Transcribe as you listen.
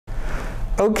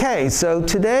Okay, so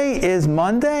today is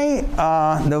Monday,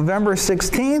 November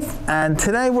 16th, and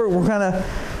today we're going to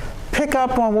pick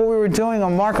up on what we were doing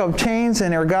on Markov chains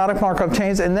and ergodic Markov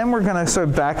chains, and then we're going to sort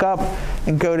of back up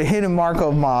and go to hidden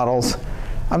Markov models.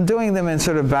 I'm doing them in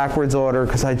sort of backwards order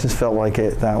because I just felt like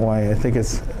it that way. I think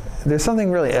there's something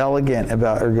really elegant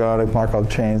about ergodic Markov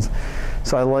chains,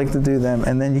 so I like to do them,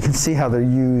 and then you can see how they're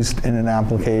used in an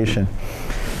application.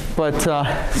 But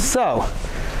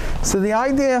so the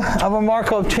idea of a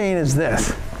Markov chain is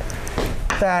this,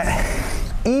 that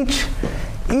each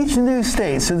new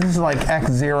state, so this is like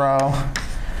x0,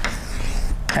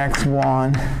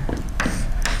 x1,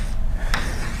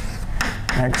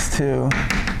 x2,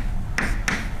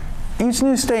 each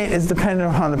new state is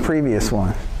dependent upon the previous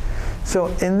one. So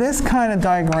in this kind of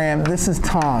diagram, this is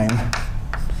time,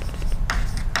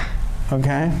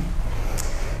 okay?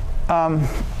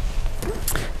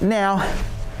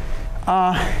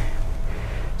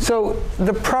 So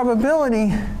the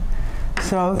probability,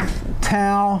 so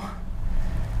tau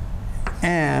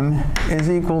m is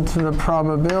equal to the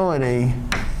probability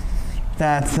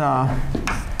that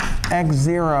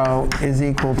x0 is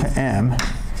equal to m.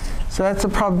 So that's a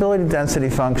probability density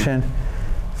function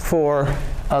for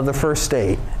the first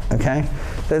state, okay?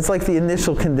 That's like the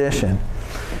initial condition.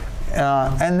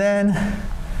 And then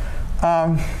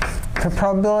the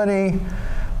probability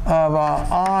of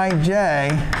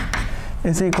ij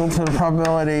is equal to the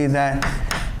probability that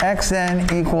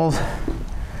xn equals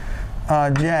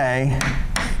j,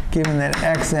 given that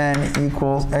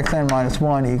xn minus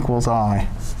 1 equals I.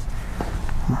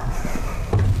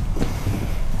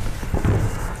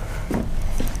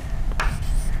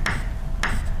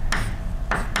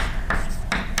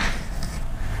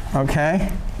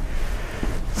 Okay?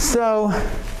 So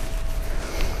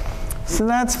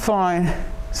that's fine.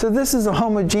 So this is a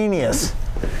homogeneous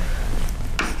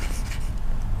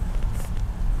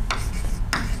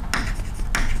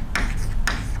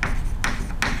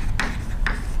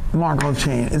Markov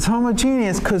chain. It's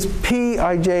homogeneous because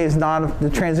Pij is not, the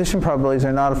transition probabilities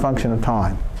are not a function of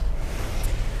time.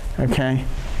 Okay?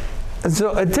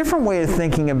 So a different way of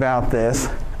thinking about this,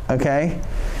 okay,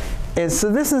 is, so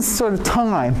this is sort of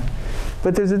time,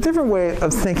 but there's a different way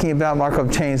of thinking about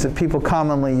Markov chains that people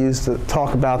commonly use to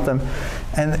talk about them,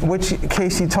 and in which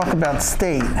case you talk about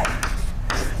state.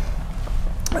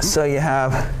 So you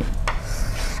have,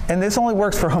 and this only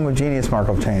works for homogeneous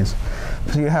Markov chains.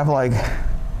 So you have like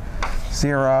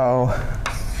 0,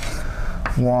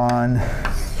 1,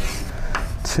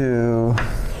 2,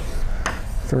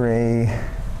 3,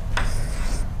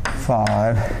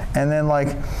 5, and then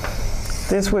like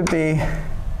this would be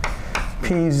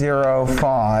P0,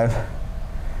 5,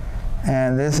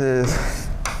 and this is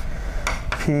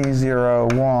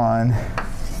P0, 1,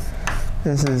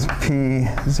 this is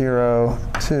P0,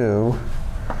 2,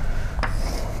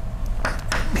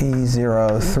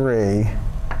 P0, 3.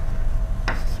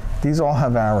 These all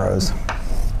have arrows.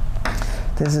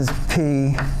 This is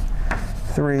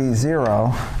P3,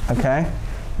 0, okay?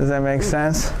 Does that make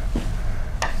sense?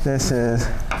 This is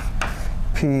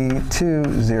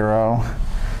P2, 0.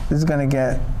 This is going to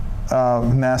get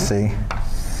messy.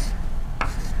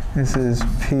 This is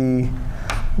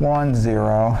P1,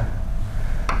 0.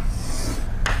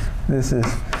 This is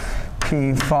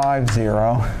P5,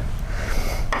 0.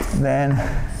 Then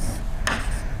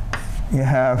you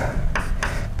have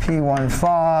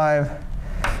P15,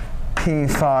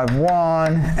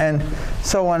 P51, and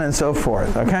so on and so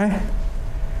forth, okay?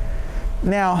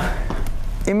 Now,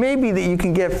 it may be that you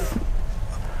can get,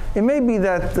 it may be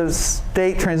that the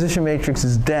state transition matrix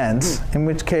is dense, in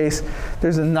which case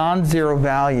there's a non-zero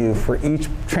value for each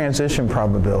transition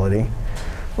probability,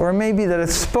 or it may be that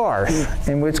it's sparse,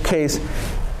 in which case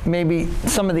maybe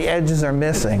some of the edges are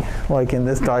missing, like in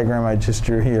this diagram I just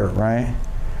drew here, right?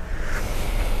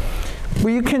 Well,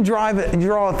 you can draw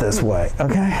it this way,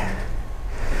 okay?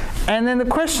 And then the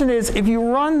question is, if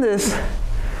you run this,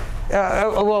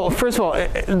 well, first of all,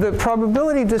 the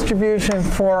probability distribution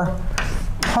for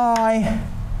pi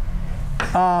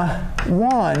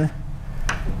 1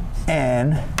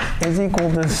 n is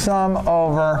equal to sum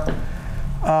over,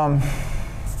 I'll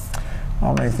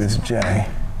make this j,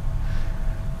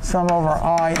 sum over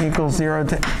I equals 0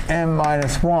 to m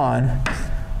minus 1.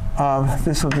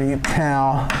 This will be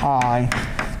tau I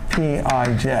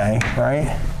Pij,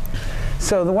 right?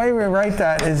 So the way we write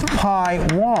that is pi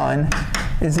 1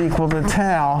 is equal to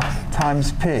tau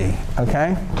times p,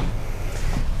 okay?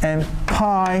 And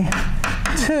pi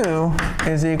 2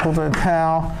 is equal to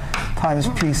tau times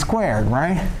p squared,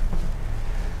 right?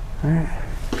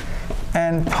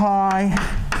 And pi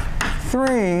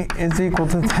 3 is equal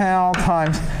to tau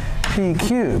times p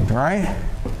cubed, right?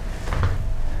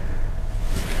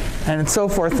 And so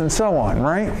forth and so on,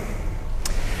 right?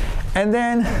 And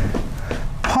then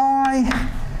pi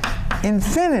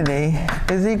infinity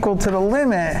is equal to the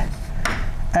limit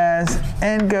as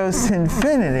n goes to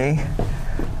infinity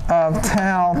of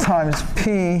tau times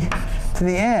p to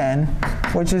the n,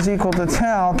 which is equal to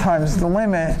tau times the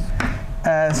limit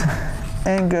as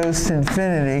n goes to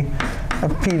infinity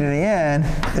of p to the n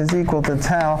is equal to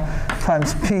tau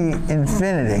times p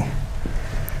infinity.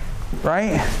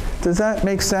 Right? Does that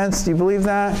make sense? Do you believe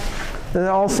that? Does it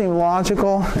all seem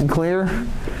logical and clear?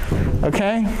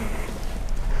 Okay?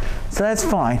 So that's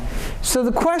fine. So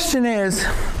the question is,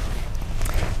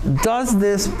 does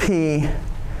this p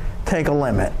take a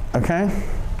limit? Okay?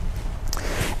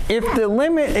 If the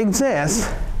limit exists,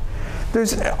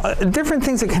 there's different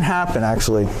things that can happen,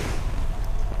 actually.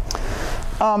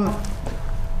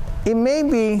 It may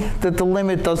be that the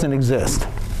limit doesn't exist.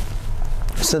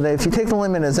 So that if you take the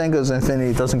limit as n goes to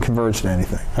infinity, it doesn't converge to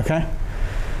anything, okay?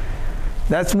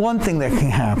 That's one thing that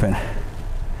can happen.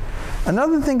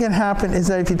 Another thing can happen is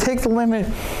that if you take the limit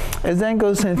as n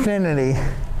goes to infinity,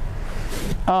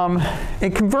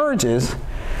 it converges,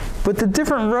 but the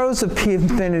different rows of p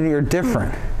infinity are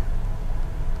different.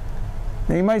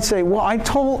 Now you might say, well,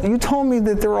 you told me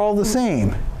that they're all the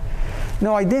same.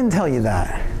 No, I didn't tell you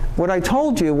that. What I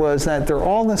told you was that they're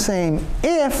all the same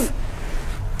if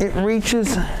it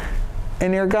reaches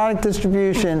an ergodic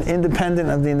distribution independent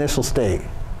of the initial state.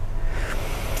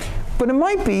 But it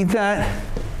might be that,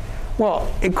 well,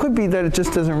 it could be that it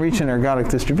just doesn't reach an ergodic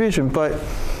distribution, but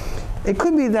it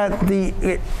could be that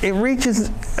it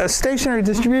reaches a stationary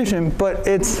distribution, but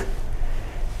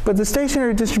the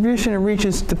stationary distribution it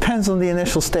reaches depends on the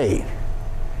initial state.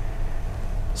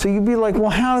 So you'd be like, well,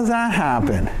 how does that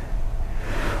happen?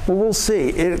 Well, we'll see.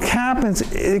 It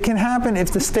can happen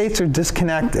if the states are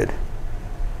disconnected.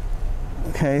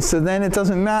 Okay, so then it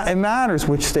doesn't matter. It matters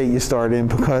which state you start in,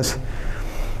 because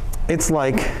it's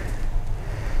like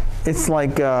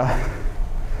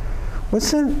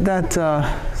what's that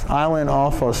island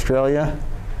off Australia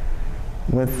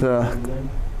with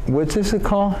what is it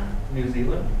called? New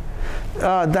Zealand?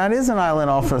 That is an island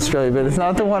off Australia, but it's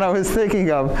not the one I was thinking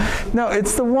of. No,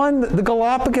 it's the one, the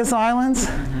Galapagos Islands,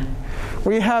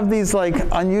 where you have these like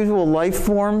unusual life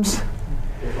forms,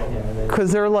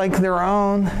 because they're like their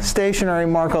own stationary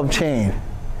Markov chain,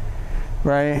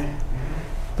 right?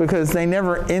 Because they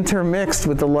never intermixed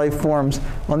with the life forms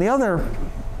on the other,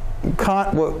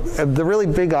 the really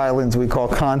big islands we call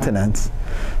continents,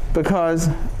 because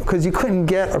you couldn't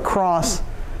get across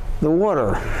the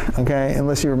water, okay,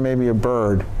 unless you were maybe a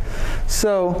bird.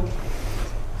 So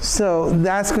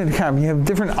that's going to happen. You have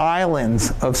different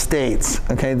islands of states,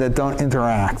 okay, that don't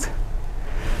interact.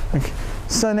 Okay.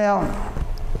 So now,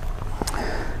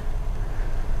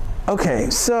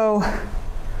 okay, so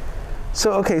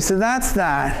that's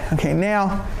that. Okay,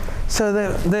 now,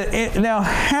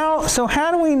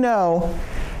 how do we know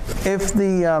if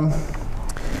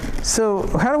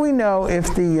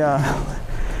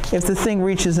the thing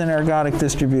reaches an ergodic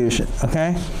distribution,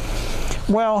 okay?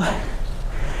 Well,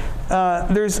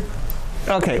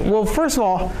 well, first of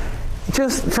all,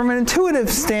 just from an intuitive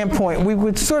standpoint, we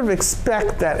would sort of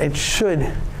expect that it should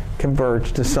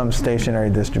converge to some stationary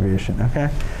distribution, okay?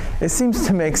 It seems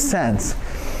to make sense.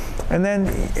 And then,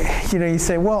 you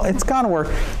say, well, it's got to work.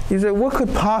 You say, what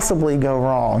could possibly go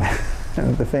wrong?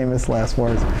 The famous last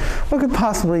words. What could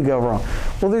possibly go wrong?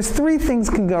 Well, there's three things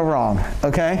can go wrong,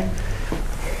 okay?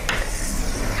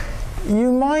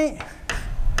 You might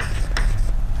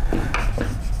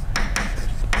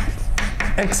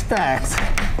expect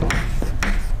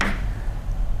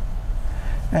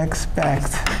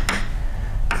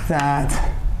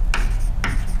that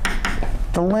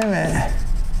the limit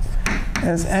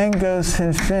as n goes to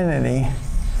infinity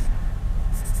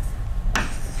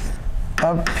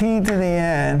of p to the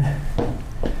n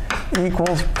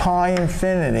equals pi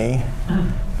infinity,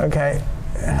 okay,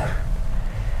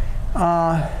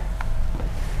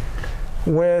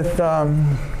 with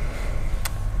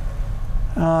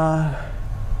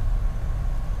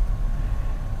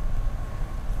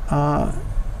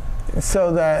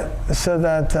so that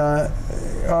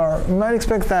you might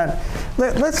expect that.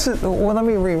 Let me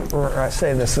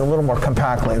say this a little more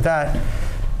compactly. That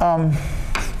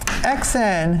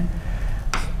xn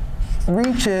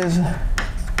reaches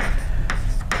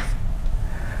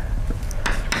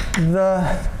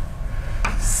the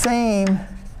same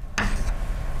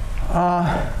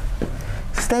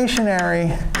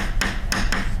stationary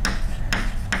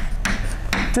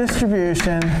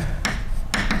distribution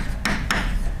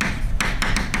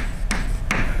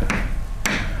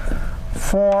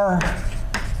for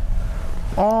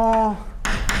all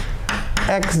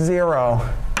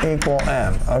x0 equal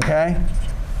m, okay?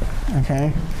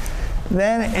 Okay.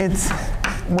 Then it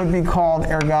would be called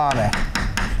ergodic.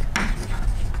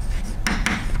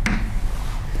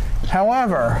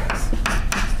 However,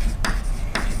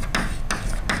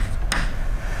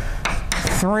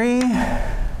 three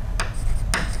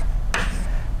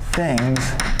things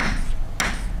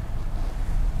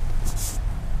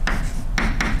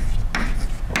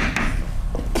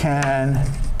can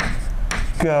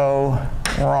go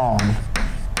wrong.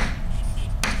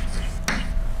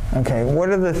 Okay, what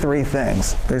are the three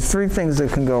things? There's three things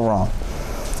that can go wrong.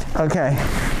 Okay.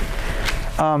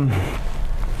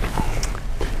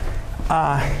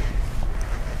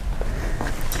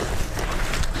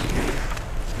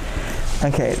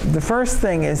 Okay, the first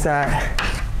thing is that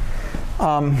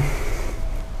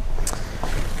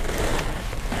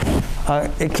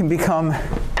it can become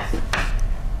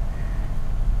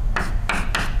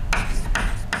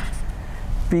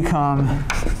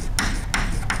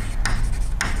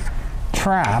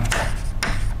trapped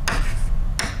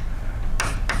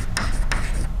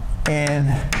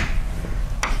in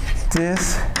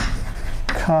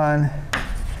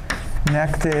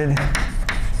disconnected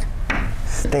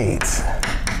states.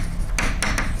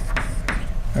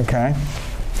 Okay.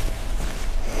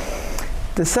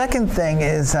 The second thing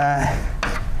is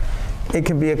it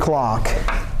can be a clock.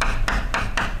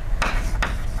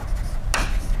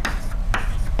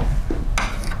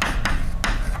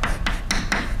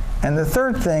 And the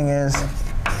third thing is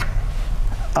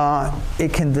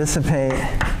it can dissipate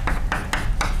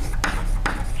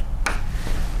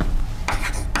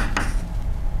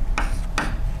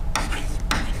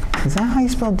Is that how you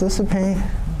spell dissipate?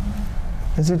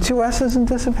 Is there two S's in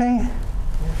dissipate?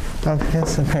 Oh,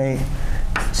 dissipate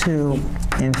to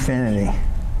infinity.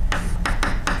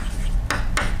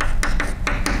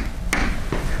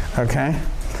 Okay?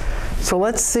 So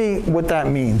let's see what that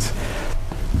means.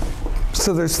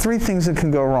 So there's three things that can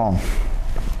go wrong.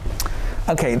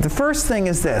 Okay, the first thing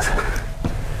is this.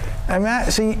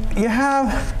 So you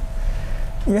have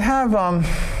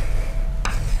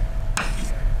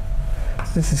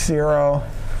this is 0.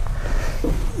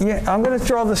 Yeah, I'm going to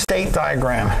draw the state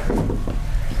diagram.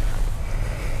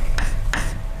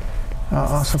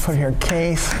 I'll also put here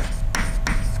case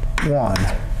 1.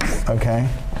 Okay?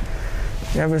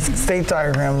 You have a state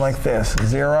diagram like this: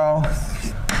 0,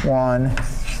 1,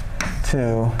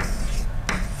 2,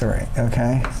 3.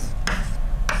 Okay?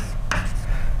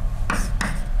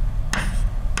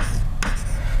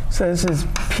 So this is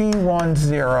P1,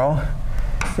 0.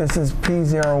 This is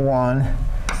P0, 1.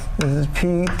 This is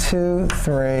P2,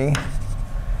 3.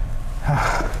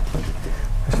 I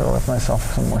should have left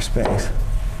myself some more space.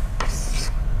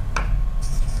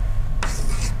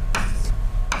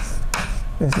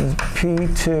 This is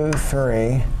P2,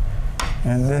 3.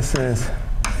 And this is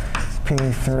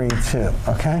P3, 2.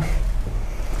 Okay?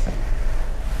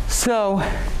 So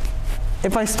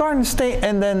if I start in state,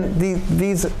 and then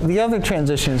the other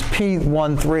transitions,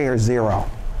 P1, 3 are 0.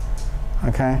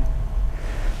 Okay?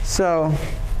 So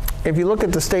if you look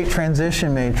at the state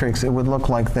transition matrix, it would look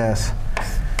like this.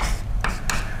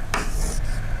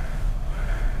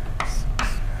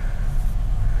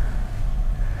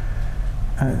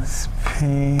 It's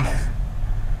P.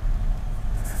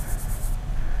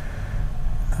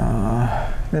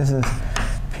 This is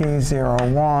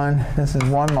P0, 1. This is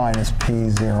 1 minus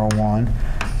P0, 1.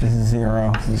 This is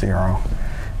 0, 0.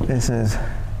 This is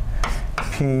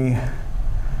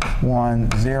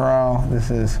P1, 0.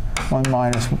 This is 1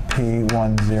 minus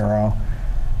P1, 0.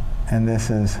 And this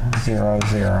is 0,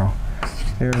 0.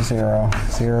 0, 0,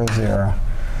 0, 0.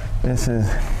 This is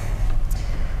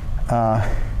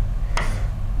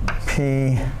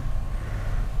P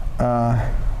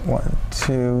 1,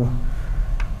 2,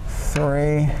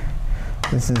 3.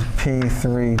 This is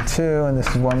P3, 2, and this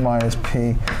is 1 minus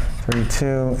P3,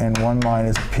 2, and 1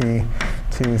 minus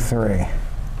P2, 3.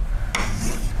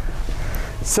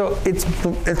 So it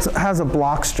has a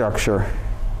block structure,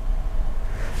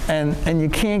 and you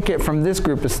can't get from this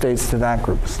group of states to that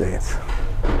group of states,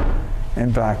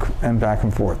 and back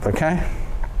and forth. Okay.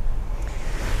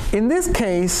 In this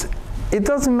case, it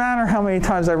doesn't matter how many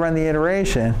times I run the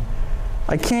iteration.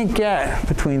 I can't get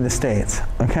between the states.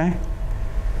 Okay.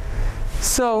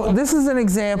 So this is an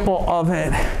example of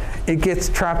it. It gets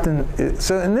trapped in.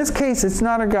 So in this case, it's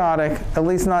not ergodic, at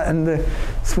least not in the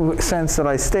sense that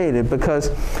I stated,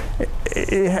 because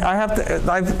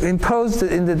I've imposed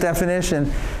it in the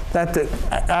definition that the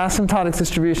asymptotic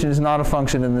distribution is not a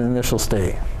function in the initial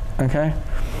state. Okay.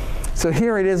 So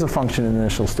here it is a function in the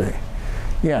initial state.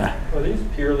 Yeah. Are these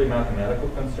purely mathematical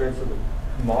constraints of the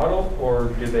model, or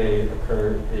do they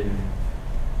occur in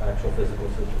actual physical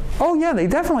systems? Oh yeah, they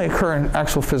definitely occur in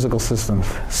actual physical systems.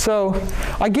 So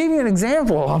I gave you an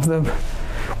example of the,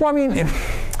 well, I mean,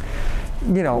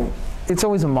 you know, it's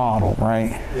always a model,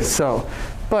 right? Yeah. So,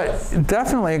 but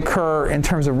definitely occur in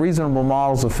terms of reasonable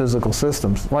models of physical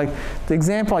systems. Like the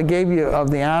example I gave you of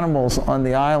the animals on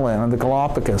the island, on the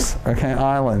Galapagos, okay,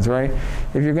 islands, right?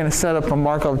 If you're going to set up a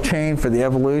Markov chain for the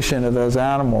evolution of those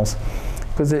animals,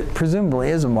 because it presumably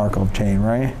is a Markov chain,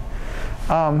 right?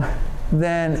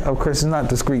 Then, of course, it's not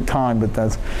discrete time, but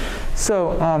that's,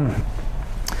 so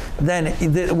then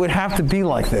it would have to be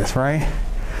like this, right?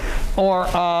 Or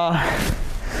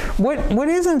what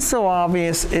isn't so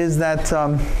obvious is that,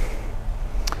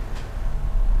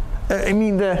 I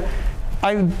mean,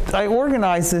 I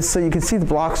organized this so you can see the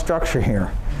block structure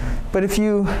here. But if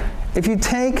you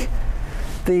take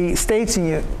the states and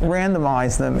you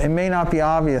randomize them, it may not be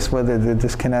obvious whether they're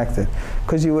disconnected.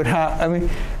 Because you would have, I mean,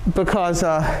 because,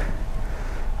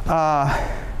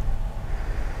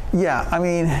 yeah, I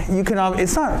mean, you can,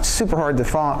 it's not super hard to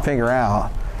figure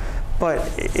out, but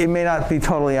it may not be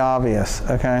totally obvious,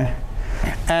 okay?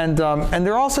 And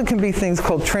there also can be things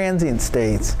called transient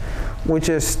states, which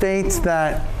are states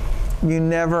that you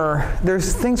never,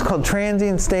 there's things called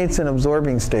transient states and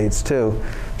absorbing states too.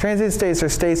 Transient states are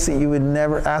states that you would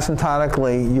never,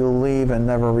 asymptotically, you'll leave and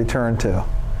never return to.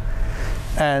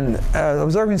 And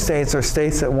absorbing states are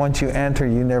states that once you enter,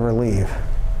 you never leave.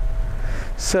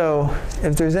 So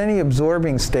if there's any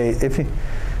absorbing state, if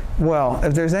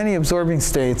there's any absorbing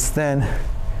states, then,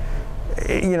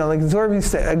 you know, like absorbing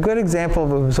state, a good example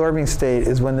of an absorbing state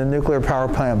is when the nuclear power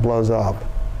plant blows up.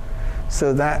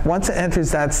 So that once it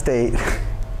enters that state,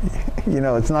 you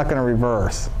know, it's not going to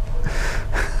reverse.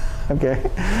 Okay,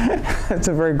 it's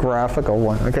a very graphical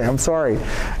one. Okay, I'm sorry,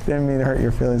 didn't mean to hurt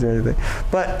your feelings or anything.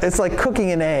 But it's like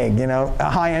cooking an egg, you know, a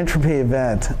high entropy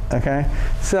event. Okay,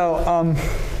 so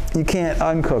you can't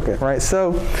uncook it, right?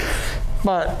 So,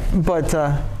 but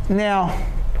now.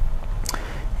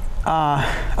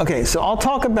 Okay, so I'll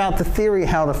talk about the theory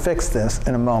how to fix this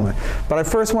in a moment. But I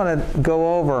first want to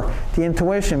go over the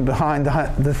intuition behind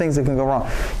the things that can go wrong.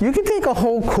 You can take a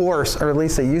whole course, or at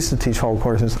least they used to teach whole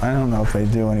courses. I don't know if they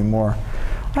do anymore.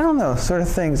 I don't know, sort of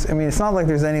things. I mean, it's not like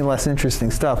there's any less interesting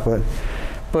stuff, but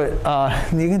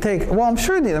you can take, well, I'm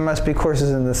sure there must be courses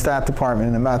in the stat department,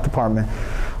 in the math department,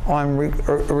 on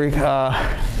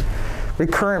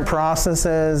recurrent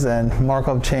processes and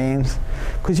Markov chains,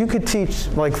 because you could teach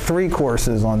like 3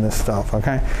 courses on this stuff,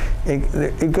 okay?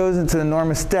 It goes into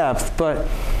enormous depth, but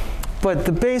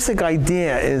the basic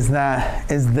idea is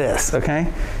this,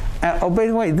 okay? Oh, by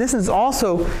the way, this is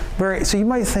also very, so you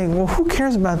might think, well, who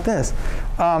cares about this?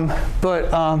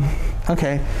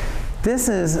 Okay, this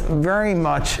is very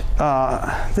much,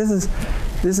 this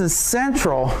is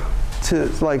central to,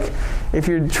 like, if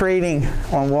you're trading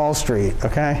on Wall Street,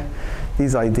 okay?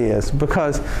 These ideas,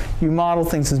 because you model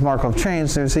things as Markov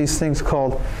chains. There's these things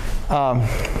called, they're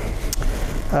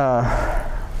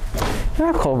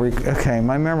not called, okay,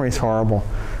 my memory's horrible.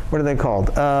 What are they called?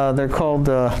 They're called,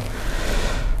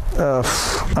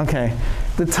 okay,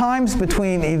 the times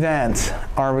between events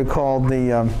are called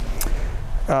the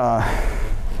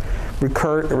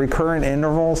recurrent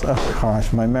intervals. Oh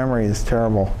gosh, my memory is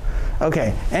terrible.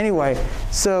 Okay, anyway,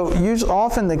 so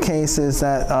often the case is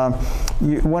that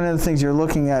one of the things you're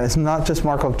looking at is not just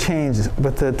Markov chains,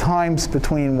 but the times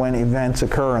between when events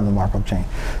occur in the Markov chain.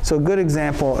 So a good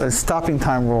example is stopping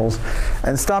time rules,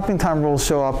 and stopping time rules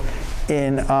show up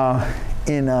in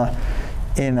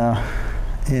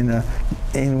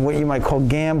what you might call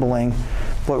gambling,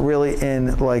 but really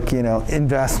in, like, you know,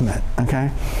 investment.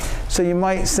 Okay, so you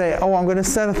might say, oh, I'm going to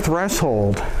set a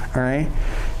threshold, all right?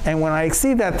 And when I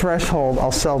exceed that threshold,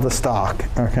 I'll sell the stock,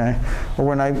 okay? Or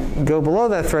when I go below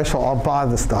that threshold, I'll buy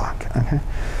the stock, okay?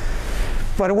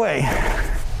 By the way,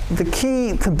 the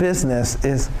key to business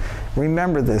is,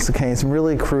 remember this, okay? It's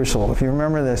really crucial. If you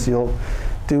remember this, you'll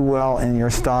do well in your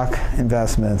stock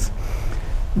investments.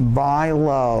 Buy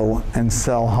low and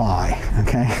sell high,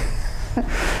 okay?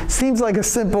 Seems like a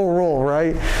simple rule,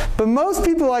 right? But most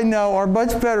people I know are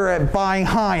much better at buying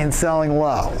high and selling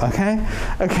low, okay?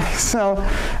 Okay, so,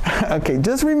 okay,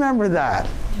 just remember that.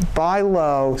 Buy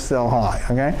low, sell high,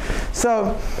 okay?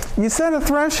 So you set a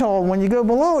threshold. When you go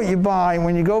below it, you buy.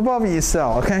 When you go above it, you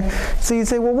sell, okay? So you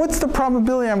say, well, what's the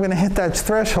probability I'm going to hit that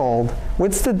threshold?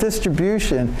 What's the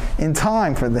distribution in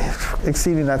time for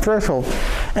exceeding that threshold?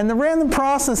 And the random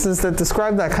processes that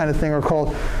describe that kind of thing are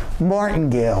called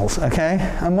martingales,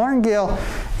 okay? A martingale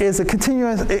is a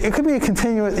continuous, it could be a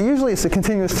continuous, usually it's a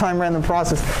continuous time random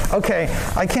process. Okay,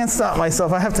 I can't stop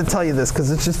myself. I have to tell you this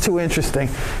because it's just too interesting.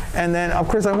 And then, of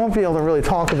course, I won't be able to really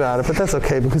talk about it, but that's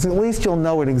okay because at least you'll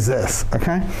know it exists,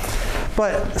 okay?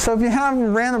 But, so if you have a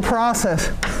random process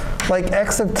like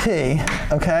x of t,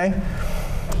 okay,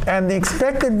 and the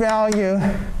expected value,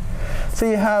 so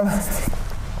you have,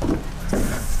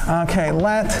 okay,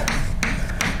 let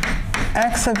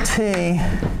x of t,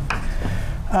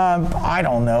 I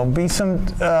don't know, be some,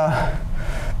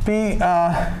 be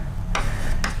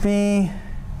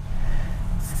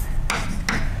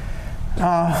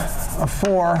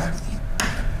for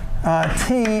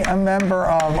t, a member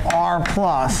of R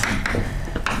plus,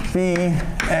 be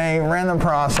a random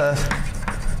process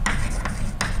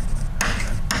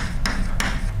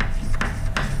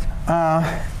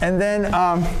and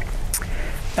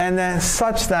then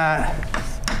such that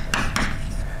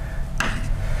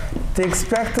the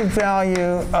expected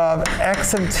value of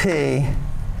x of t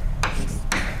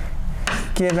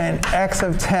given x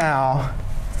of tau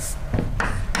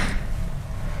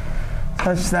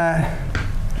such that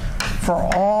for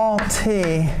all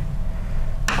t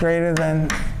greater than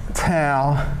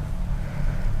tau,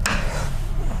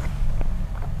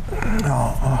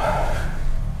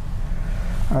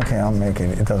 okay, I'll make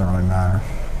it. It doesn't really matter.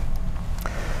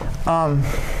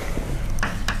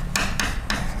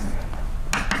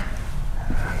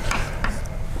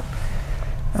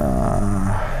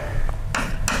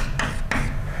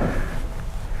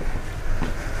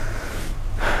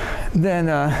 Then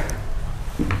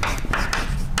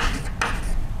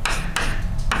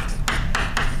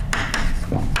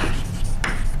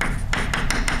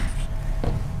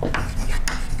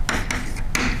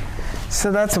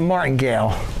so that's a martingale.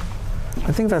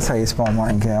 I think that's how you spell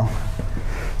martingale.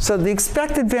 So the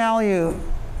expected value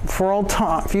for all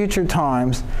future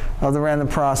times of the random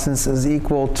process is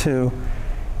equal to,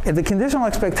 if the conditional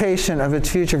expectation of its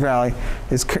future value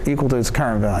is equal to its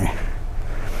current value.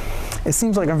 It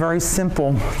seems like a very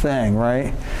simple thing,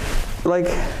 right? Like,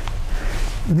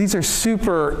 these are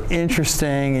super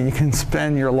interesting, and you can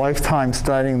spend your lifetime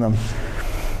studying them,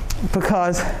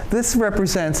 because this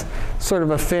represents sort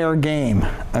of a fair game,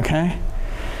 okay?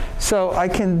 So I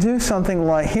can do something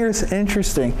like, here's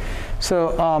interesting.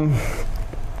 So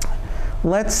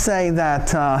let's say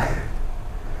that,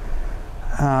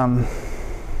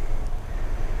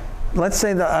 let's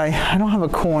say that I don't have a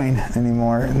coin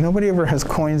anymore. Nobody ever has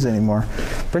coins anymore.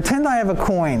 Pretend I have a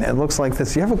coin. It looks like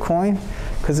this. You have a coin?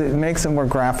 Because it makes it more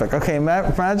graphic. Okay,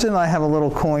 imagine I have a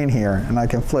little coin here, and I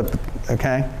can flip it,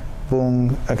 okay?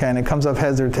 Boom, okay, and it comes up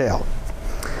heads or tail.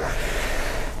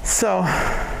 So,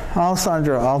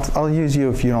 Alessandro, I'll use you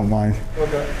if you don't mind.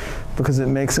 Okay. Because it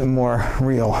makes it more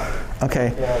real.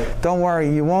 Okay, yeah. Don't worry,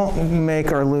 you won't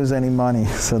make or lose any money,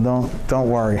 so don't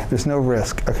worry. There's no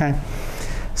risk, okay?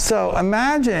 So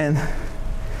imagine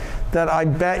that I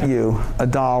bet you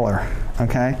 $1,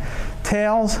 okay?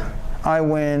 Tails, I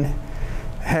win.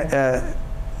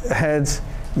 Heads,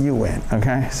 you win,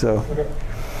 okay? So okay.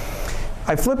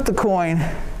 I flip the coin,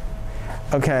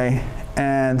 okay,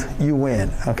 and you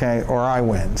win, okay? Or I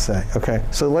win, say, okay?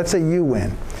 So let's say you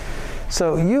win.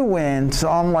 So you win, so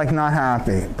I'm like not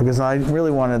happy because I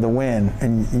really wanted to win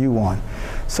and you won.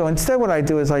 So instead what I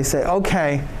do is I say,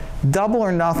 okay, double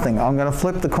or nothing, I'm going to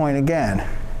flip the coin again.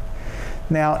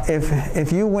 Now,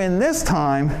 if you win this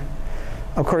time,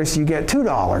 of course, you get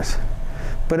 $2.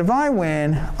 But if I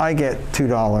win, I get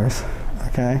 $2,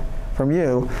 okay, from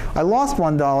you. I lost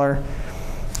 $1,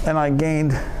 and I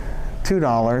gained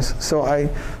 $2. So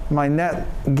my net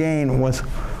gain was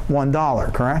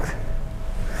 $1, correct?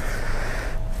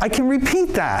 I can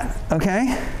repeat that,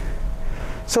 okay?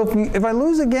 So if I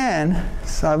lose again,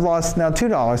 so I've lost now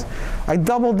 $2, I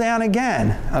double down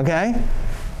again, okay?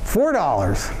 $4,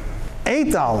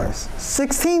 $8,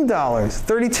 $16,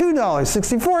 $32,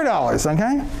 $64,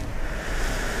 okay?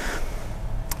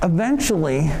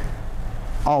 Eventually,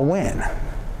 I'll win.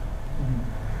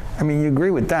 I mean, you agree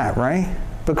with that, right?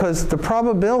 Because the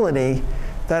probability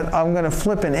that I'm going to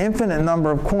flip an infinite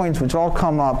number of coins, which all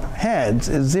come up heads,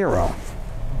 is 0.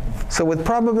 So with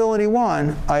probability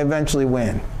 1, I eventually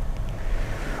win.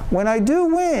 When I do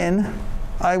win,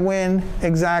 I win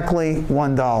exactly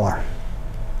 $1.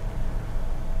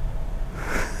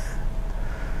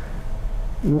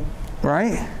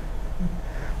 Right?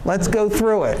 Let's go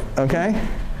through it, okay?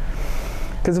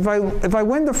 Because if I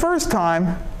win the first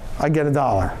time, I get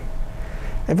 $1.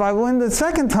 If I win the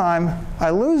second time,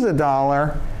 I lose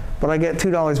 $1, but I get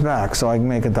 $2 back, so I can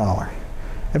make $1.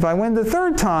 If I win the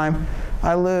third time,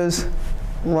 I lose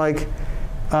like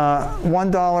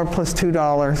 $1 plus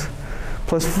 $2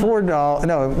 plus $4.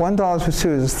 No, $1 plus 2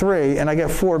 is 3, and I get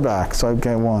 4 back, so I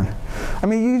get 1. I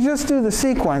mean, you just do the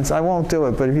sequence. I won't do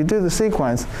it, but if you do the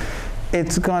sequence,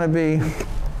 it's going to be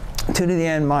 2 to the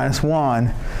n minus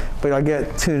 1, but I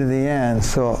get 2 to the n,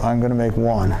 so I'm going to make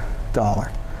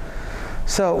 $1.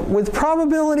 So with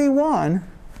probability 1,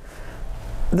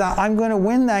 that I'm going to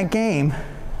win that game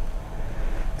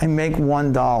and make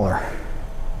 $1.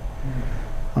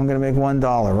 I'm going to make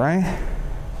 $1, right?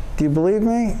 Do you believe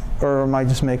me, or am I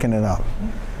just making it up?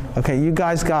 Okay, you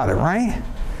guys got it, right?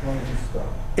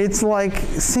 It's like,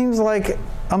 seems like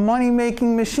a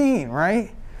money-making machine,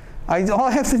 right? All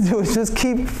I have to do is just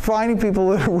keep finding people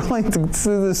that are willing to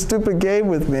do this stupid game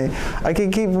with me. I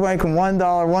can keep making $1, $1,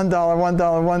 $1, $1,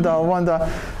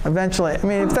 $1. Eventually, I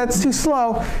mean, if that's too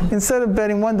slow, instead of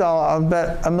betting $1, I'll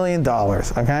bet $1 million,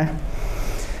 okay?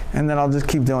 And then I'll just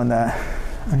keep doing that,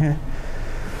 okay?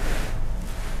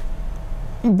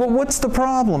 But what's the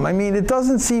problem? I mean, it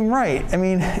doesn't seem right. I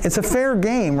mean, it's a fair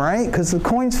game, right? Because the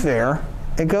coin's fair.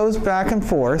 It goes back and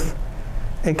forth.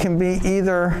 It can be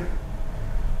either,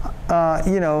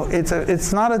 you know,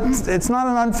 it's not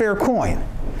an unfair coin.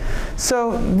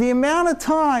 So the amount of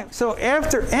time, so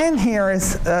after n here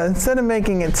is, instead of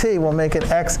making it t, we'll make it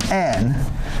xn,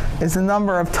 is the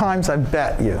number of times I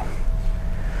bet you.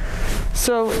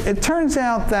 So it turns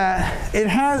out that it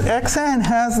has, xn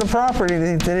has the property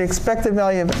that the expected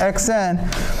value of xn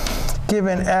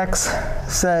given x,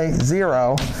 say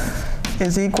 0,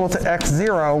 is equal to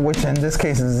x0, which in this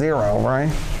case is 0,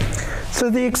 right? So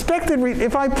the expected,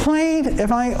 if I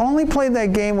only played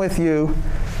that game with you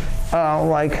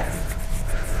like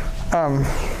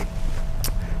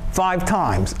 5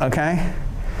 times, okay?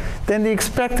 Then the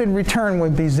expected return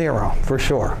would be 0 for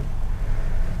sure.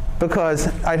 Because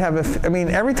I'd have I mean,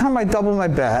 every time I double my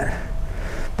bet,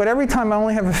 but every time I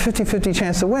only have a 50-50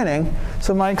 chance of winning,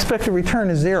 so my expected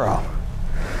return is 0.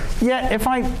 Yet if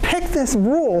I pick this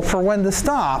rule for when to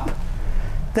stop,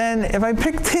 then if I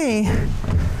pick t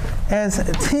as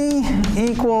t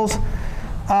equals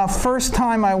first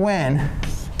time I win,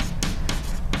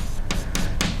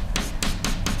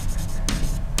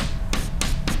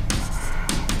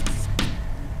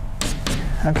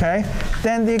 okay,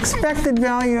 then the expected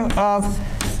value of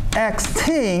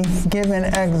xt given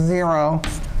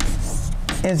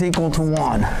x0 is equal to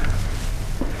 1.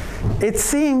 It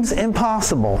seems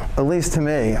impossible, at least to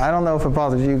me. I don't know if it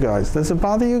bothers you guys. Does it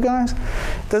bother you guys?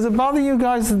 Does it bother you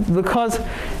guys because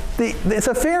it's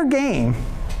a fair game,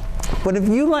 but if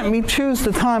you let me choose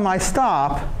the time I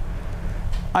stop,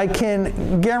 I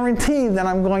can guarantee that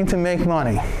I'm going to make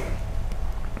money.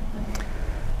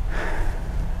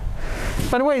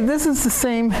 By the way, this is the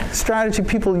same strategy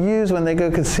people use when they go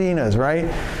to casinos,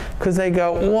 right? Because they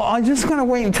go, well, I'm just going to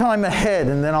wait until I'm ahead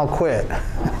and then I'll quit.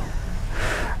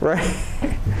 Right?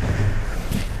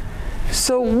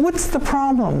 So what's the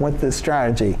problem with this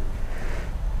strategy?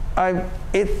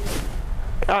 It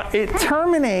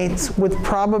terminates with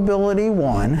probability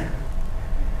 1.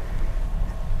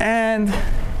 And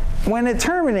when it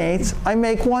terminates, I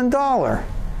make $1.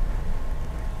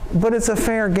 But it's a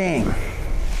fair game.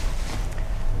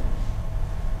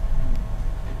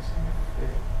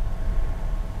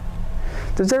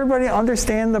 Does everybody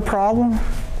understand the problem?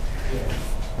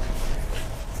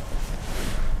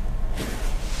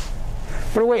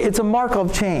 By the way, it's a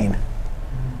Markov chain.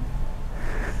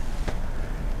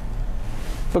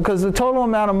 Because the total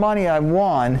amount of money I've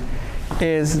won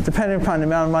is dependent upon the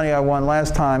amount of money I won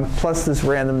last time plus this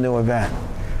random new event.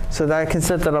 So that I can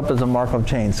set that up as a Markov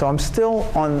chain. So I'm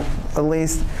still on, at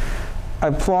least,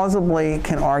 I plausibly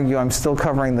can argue I'm still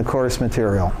covering the course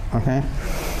material, okay?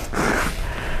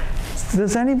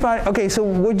 Does anybody, okay, so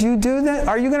would you do that?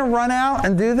 Are you going to run out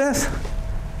and do this?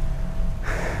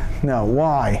 No,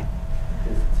 why?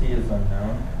 Because t is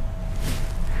unknown.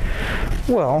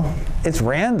 Well, it's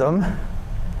random.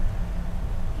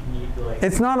 You need to, like,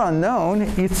 It's not unknown.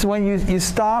 It's when you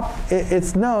stop,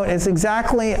 it's known. It's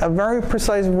exactly a very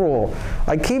precise rule.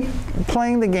 I keep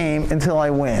playing the game until I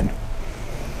win.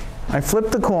 I flip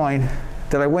the coin.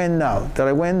 Did I win? No. Did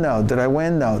I win? No. Did I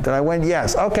win? No. Did I win?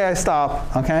 Yes. Okay, I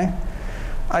stop. Okay?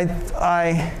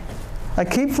 I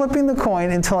keep flipping the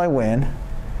coin until I win.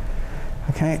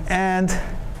 Okay? And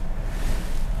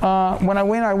when I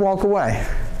win, I walk away.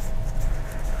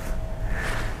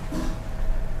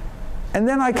 And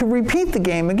then I could repeat the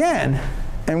game again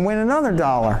and win another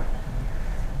 $1.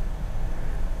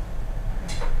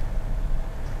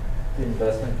 the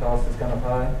investment cost is kind of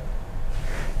high?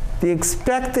 The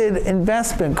expected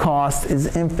investment cost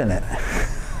is infinite.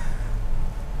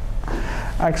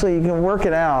 Actually, you can work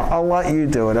it out. I'll let you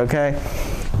do it, okay?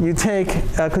 You take,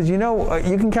 because you know,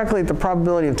 you can calculate the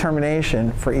probability of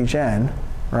termination for each n,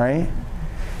 right?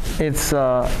 Yeah,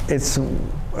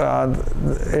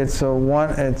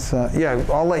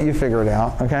 I'll let you figure it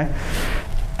out, okay?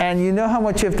 And you know how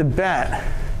much you have to bet.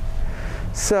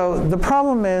 So the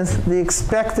problem is the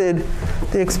expected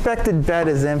bet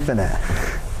is infinite.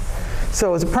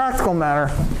 So as a practical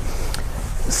matter,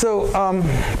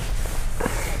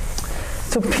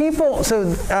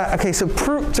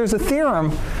 there's a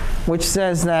theorem which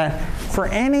says that for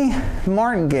any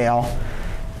martingale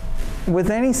with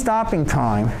any stopping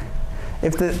time,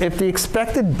 if the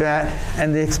expected bet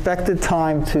and the expected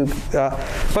time to,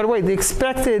 by the way,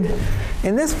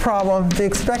 in this problem, the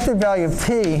expected value of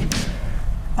t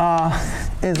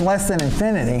is less than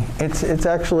infinity. It's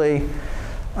actually,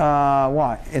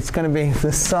 what? It's going to be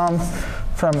the sum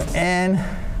from n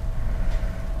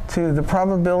to the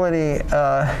probability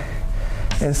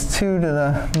is 2 to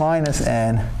the minus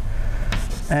n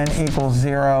equals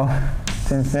 0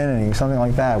 to infinity, something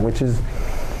like that, which is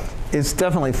it's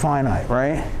definitely finite,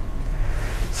 right?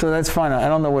 So that's finite. I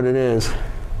don't know what it is,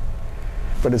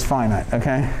 but it's finite,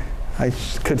 okay? I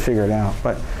could figure it out,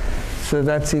 but so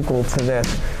that's equal to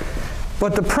this.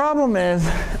 But the problem is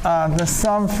the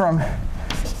sum from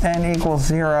n equals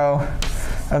 0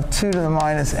 of 2 to the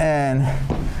minus n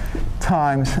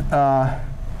times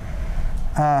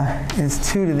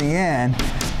is 2 to the n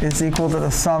is equal to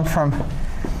the sum from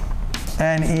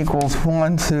n equals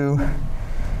 1 to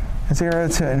 0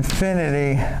 to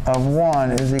infinity of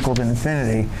 1 is equal to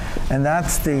infinity. And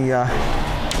that's the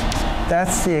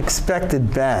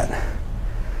expected bet.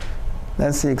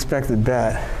 That's the expected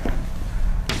bet.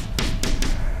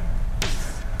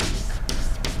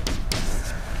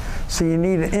 So you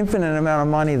need an infinite amount of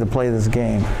money to play this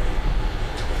game.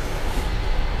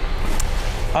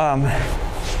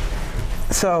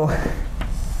 So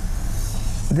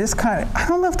this kind of, I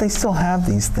don't know if they still have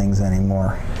these things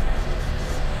anymore.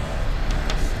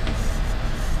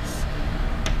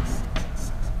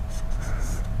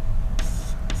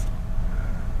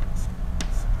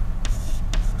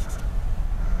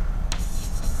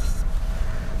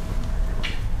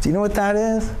 Do you know what that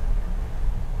is?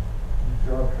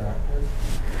 Draw tractors.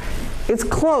 It's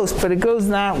close, but it goes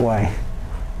that way.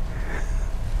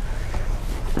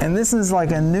 And this is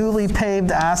like a newly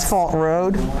paved asphalt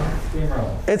road.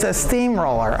 Steamroller. It's a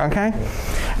steamroller, okay?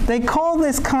 They call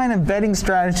this kind of betting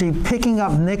strategy picking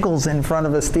up nickels in front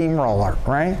of a steamroller,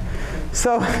 right?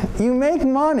 So you make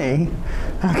money,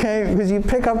 okay, because you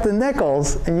pick up the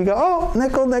nickels and you go, oh,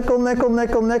 nickel, nickel, nickel,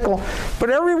 nickel, nickel. But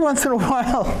every once in a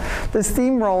while, the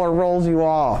steamroller rolls you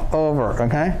all over,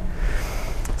 okay?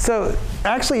 So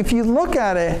actually, if you look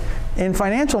at it, in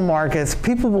financial markets,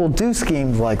 people will do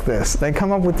schemes like this. They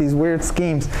come up with these weird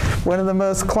schemes. One of the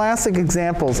most classic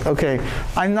examples, okay,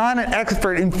 I'm not an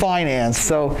expert in finance,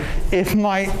 so if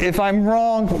I'm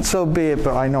wrong, so be it,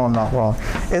 but I know I'm not wrong,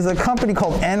 is a company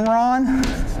called Enron,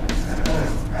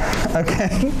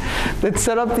 okay, that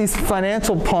set up these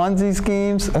financial Ponzi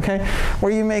schemes, okay,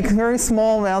 where you make very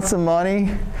small amounts of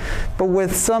money, but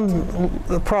with some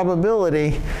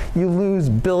probability, you lose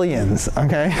billions,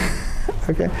 okay?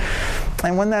 Okay,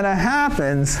 and when that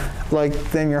happens, like,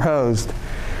 then you're hosed.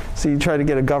 So you try to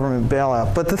get a government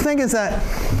bailout. But the thing is that,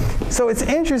 so it's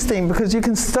interesting because you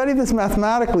can study this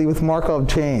mathematically with Markov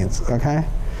chains, okay?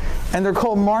 And they're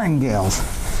called martingales.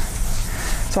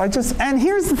 So and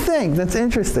here's the thing that's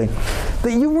interesting,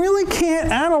 that you really can't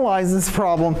analyze this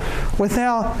problem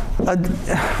without a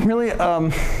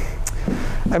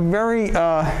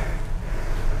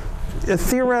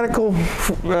theoretical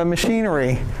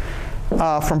machinery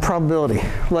from probability.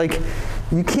 Like,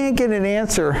 you can't get an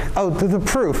answer. Oh, the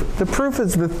proof. The proof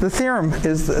is the theorem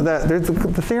is that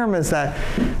the theorem is that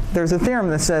there's a theorem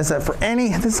that says that for any,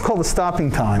 this is called the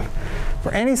stopping time.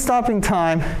 For any stopping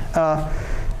time, the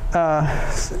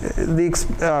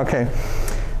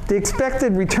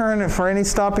expected return for any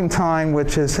stopping time,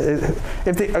 which is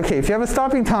if you have a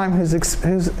stopping time whose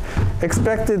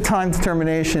expected time to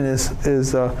termination is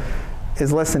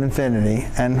less than infinity,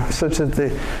 and such that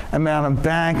the amount of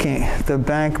the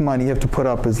bank money you have to put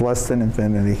up is less than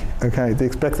infinity. Okay, the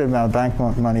expected amount of bank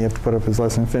money you have to put up is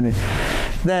less than infinity.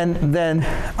 Then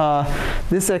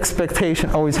this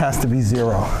expectation always has to be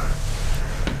 0.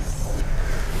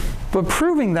 But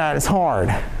proving that is hard.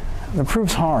 The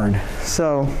proof's hard.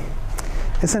 So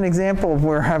it's an example of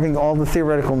where having all the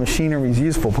theoretical machinery is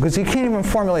useful, because you can't even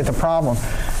formulate the problem.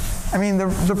 I mean,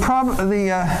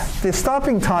 the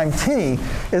stopping time t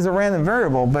is a random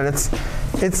variable, but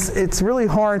it's really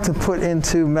hard to put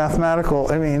into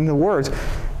mathematical, I mean, the words.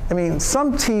 I mean,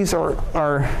 some t's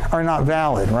are not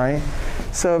valid, right?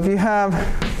 So if you have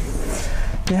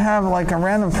like a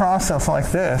random process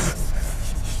like this,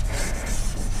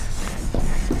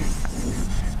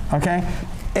 okay,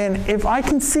 and if I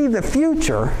can see the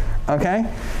future, okay,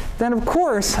 then of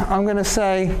course I'm going to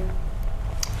say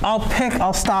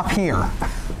I'll stop here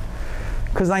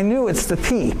because I knew it's the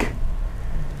peak.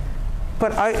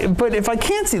 But if I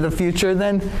can't see the future,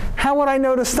 then how would I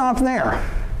know to stop there?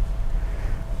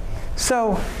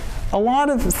 So a lot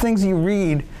of things you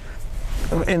read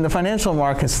in the financial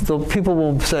markets, people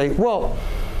will say, well,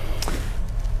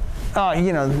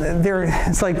 you know,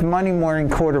 it's like Monday morning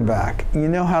quarterback. You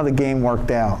know how the game worked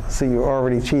out, so you're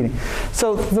already cheating.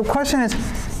 So the question is,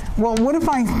 well, what if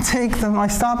I take my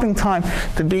stopping time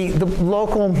to be the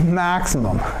local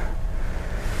maximum?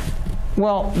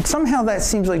 Well, somehow that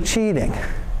seems like cheating.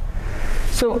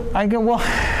 So I go, well,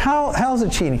 how's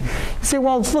it cheating? You say,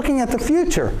 well, it's looking at the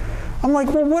future. I'm like,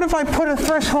 well, what if I put a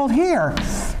threshold here?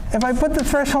 If I put the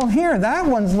threshold here, that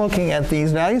one's looking at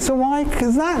these values, so why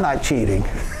is that not cheating?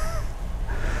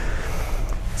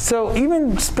 So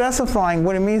even specifying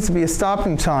what it means to be a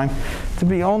stopping time, to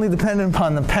be only dependent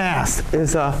upon the past,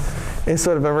 is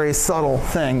sort of a very subtle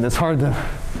thing that's hard to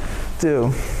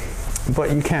do,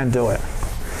 but you can do it.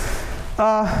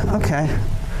 Okay,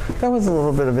 that was a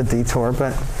little bit of a detour,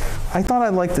 but I thought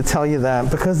I'd like to tell you that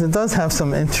because it does have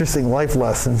some interesting life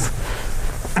lessons.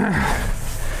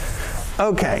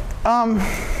 Okay,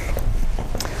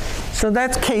 so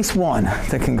that's case one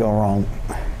that can go wrong.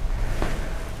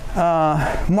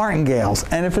 Martingales,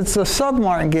 and if it's a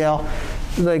sub-martingale,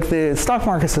 like the stock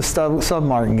market's a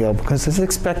sub-martingale because its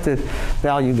expected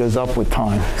value goes up with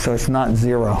time, so it's not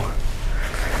zero.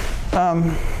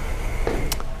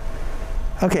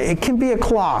 Okay, it can be a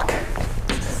clock.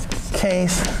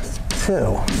 Case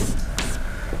two.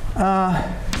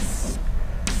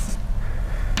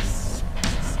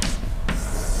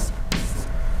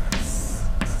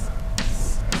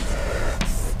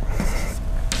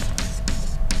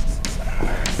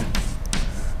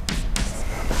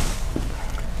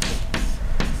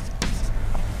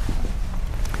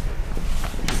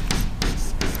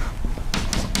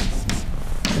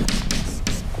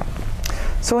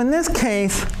 So in this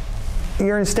case,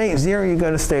 you're in state 0, you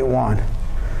go to state 1.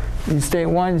 You state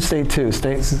 1, you state 2,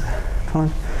 state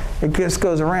 1. It just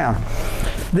goes around.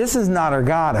 This is not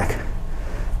ergodic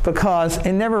because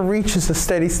it never reaches a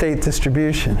steady state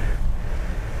distribution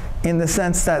in the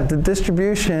sense that the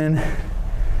distribution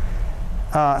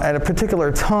at a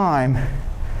particular time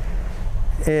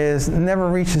never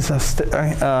reaches a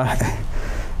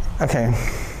okay.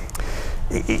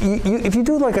 If you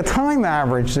do like a time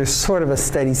average, there's sort of a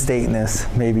steady stateness,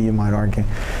 maybe you might argue.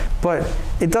 But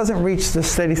it doesn't reach the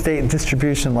steady state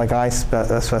distribution like I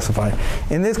specified.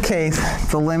 In this case,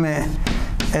 the limit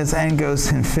as n goes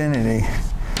to infinity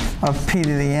of p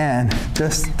to the n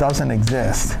just doesn't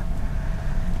exist.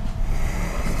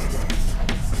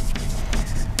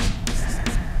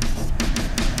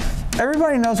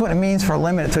 Everybody knows what it means for a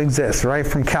limit to exist, right,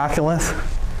 from calculus?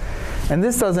 And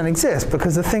this doesn't exist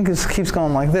because the thing just keeps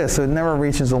going like this, so it never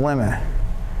reaches a limit.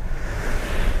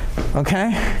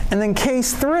 Okay? And then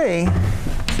case 3,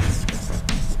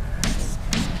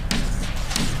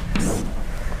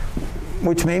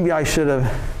 which maybe I should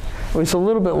have, it's a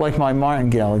little bit like my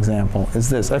martingale example, is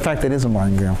this. In fact, it is a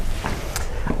martingale.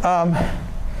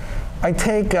 I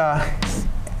take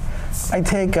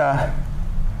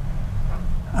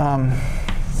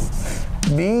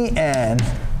Bn,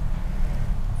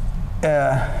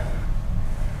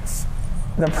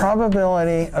 the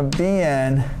probability of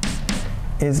Bn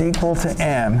is equal to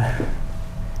m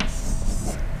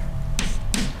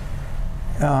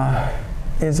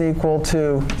is equal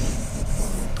to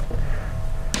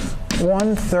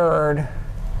 1/3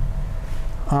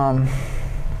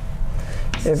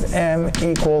 if m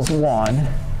equals 1,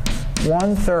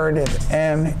 1/3 if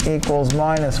m equals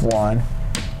 -1,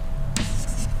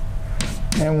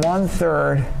 and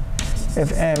 1/3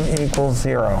 if m equals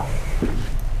 0.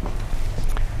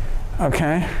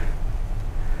 Okay?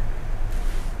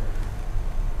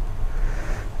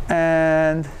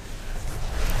 And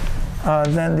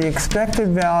then the expected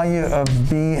value of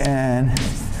Bn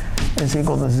is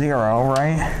equal to 0,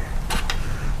 right?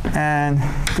 And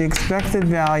the expected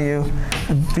value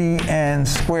of Bn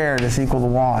squared is equal to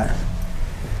what?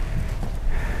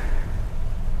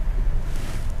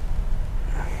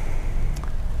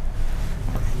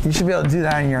 You should be able to do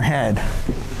that in your head.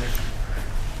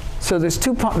 So there's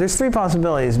three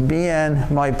possibilities.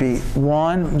 Bn might be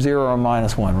 1, 0, or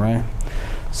minus 1, right?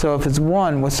 So if it's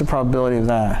 1, what's the probability of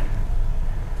that?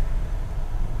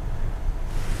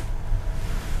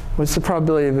 What's the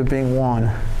probability of it being 1?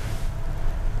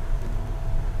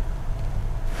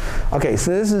 Okay,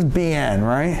 so this is Bn,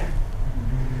 right?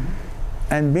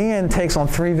 And Bn takes on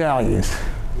 3 values.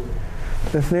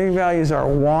 The 3 values are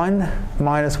 1,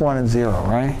 minus 1, and 0,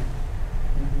 right?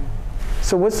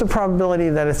 So what's the probability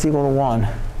that it's equal to 1?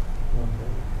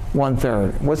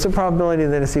 1/3. What's the probability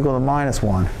that it's equal to minus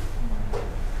 1?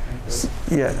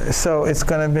 Yeah, so it's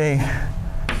going to be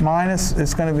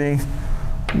it's going to be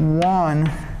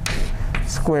 1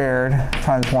 squared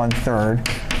times 1/3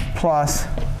 plus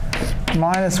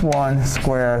minus 1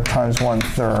 squared times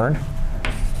 1/3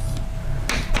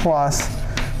 plus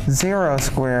 0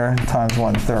 squared times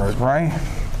 1/3, right?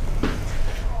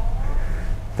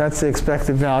 That's the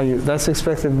expected value. That's the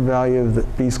expected value of the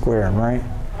b squared, right?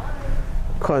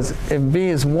 Because if b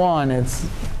is 1, it's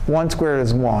 1 squared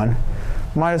is 1,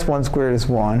 minus 1 squared is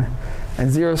 1,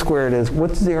 and 0 squared is,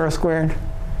 what's 0 squared?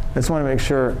 I just want to make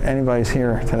sure anybody's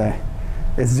here today.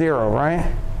 It's 0, right?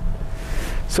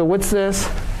 So what's this?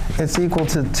 It's equal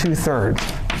to 2/3.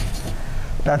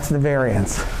 That's the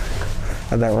variance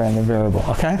of that random variable,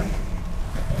 okay?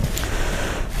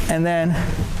 And then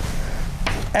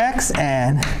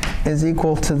xn is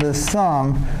equal to the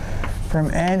sum from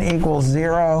n equals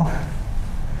 0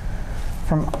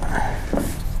 from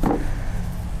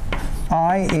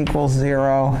I equals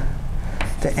 0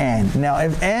 to n. Now,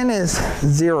 if n is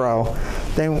 0,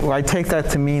 then I take that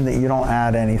to mean that you don't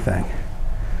add anything.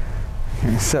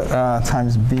 Okay, so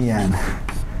times bn,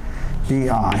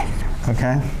 bi,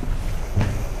 okay?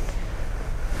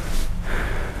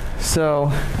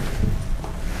 So,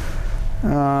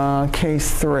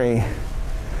 case 3.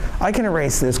 I can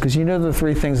erase this because you know the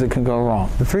 3 things that can go wrong.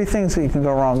 The 3 things that can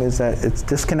go wrong is that it's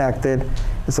disconnected,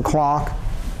 it's a clock,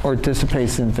 or it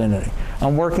dissipates to infinity.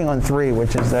 I'm working on 3,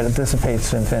 which is that it dissipates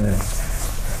to infinity.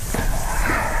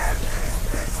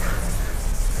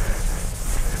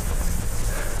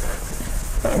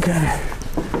 Okay.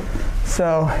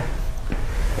 So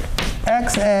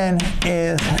xn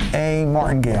is a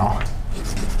martingale.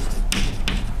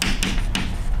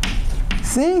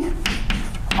 See?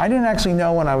 I didn't actually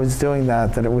know when I was doing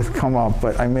that it would come up,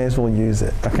 but I may as well use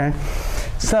it, okay?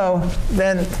 So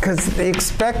then, because the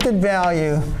expected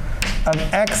value of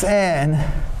xn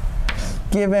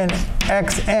given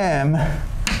xm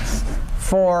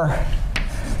for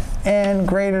n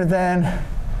greater than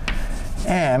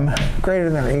m, greater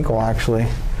than or equal actually,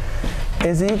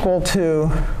 is equal to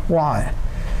what?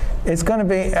 It's going to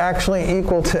be actually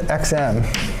equal to xm.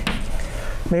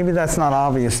 Maybe that's not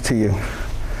obvious to you.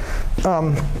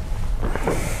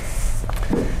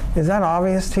 Is that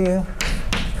obvious to you?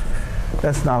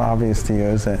 That's not obvious to you,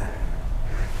 is it?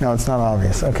 No, it's not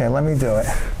obvious. Okay, let me do it.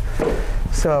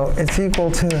 So it's equal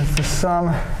to the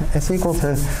sum, it's equal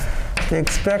to the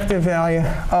expected value.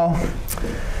 Oh,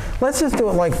 let's just do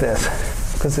it like this,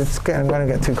 because it's going to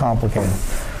get too complicated.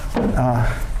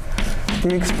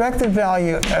 The expected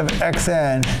value of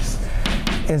xn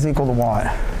is equal to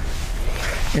what?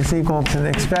 It's equal to the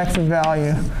expected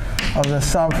value of the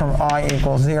sum from I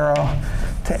equals 0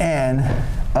 to n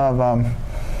of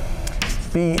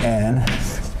bn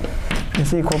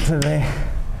is equal to the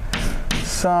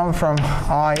sum from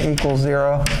I equals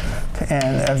 0 to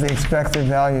n of the expected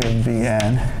value of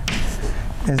bn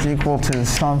is equal to the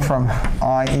sum from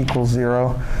I equals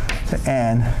 0 to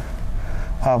n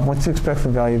of, what's the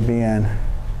expected value of bn?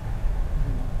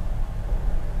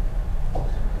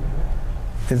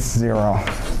 It's 0.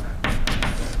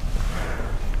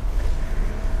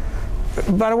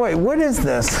 By the way, what is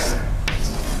this?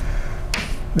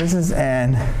 This is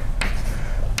n.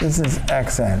 This is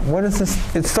xn. What is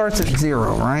this? It starts at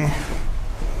 0, right?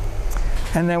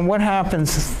 And then what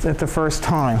happens at the first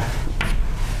time?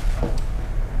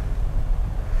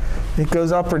 It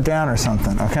goes up or down or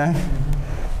something, okay?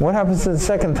 What happens to the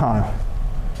second time?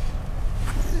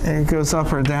 It goes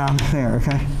up or down there,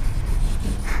 okay?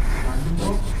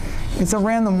 It's a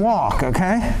random walk,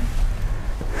 okay?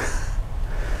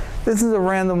 This is a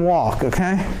random walk,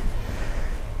 okay?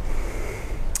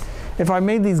 If I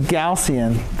made these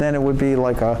Gaussian, then it would be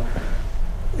like a,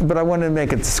 but I wanted to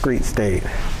make a discrete state.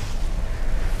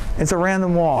 It's a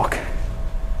random walk.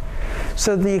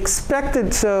 So the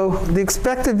expected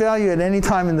value at any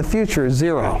time in the future is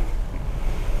 0.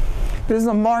 This is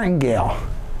a martingale.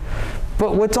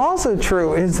 But what's also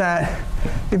true is that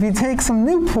if you take some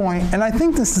new point, and I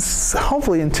think this is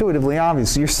hopefully intuitively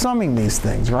obvious, you're summing these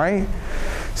things, right?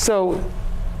 So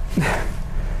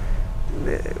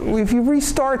if you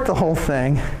restart the whole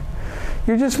thing,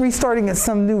 you're just restarting at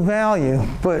some new value,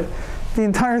 but the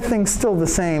entire thing's still the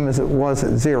same as it was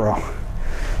at 0.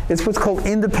 It's what's called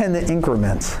independent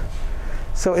increments.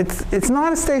 So it's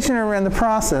not a stationary random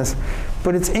process,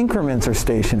 but its increments are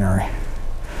stationary,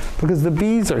 because the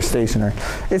b's are stationary.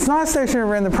 It's not a stationary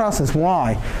random process.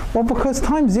 Why? Well, because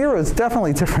time 0 is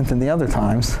definitely different than the other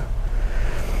times.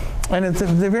 And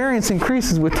the variance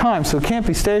increases with time, so it can't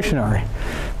be stationary.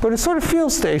 But it sort of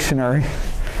feels stationary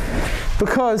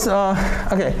because,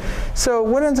 okay, so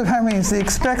what ends up happening is the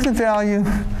expected value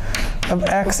of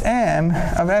xn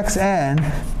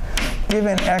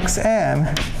given xm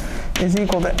is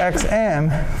equal to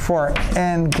xm for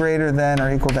n greater than or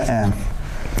equal to m.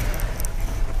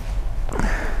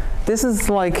 This is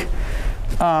like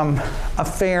a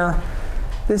fair,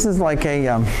 this is like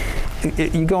a,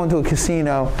 you go into a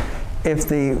casino, if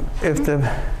the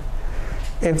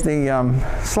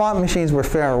slot machines were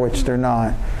fair, which they're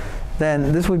not,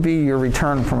 then this would be your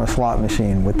return from a slot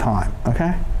machine with time,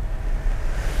 okay?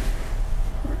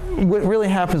 What really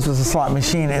happens with a slot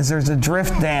machine is there's a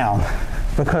drift down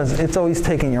because it's always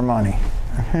taking your money,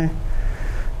 okay?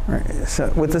 Right.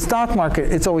 So with the stock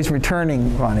market, it's always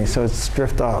returning money, so it's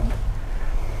drift up.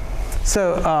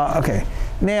 So, okay,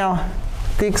 now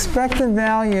the expected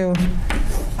value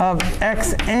of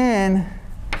xn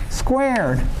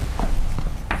squared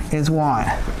is what?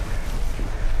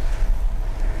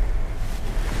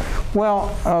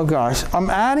 Well, oh gosh, I'm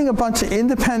adding a bunch of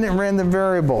independent random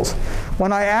variables.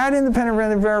 When I add independent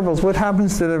random variables, what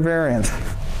happens to their variance?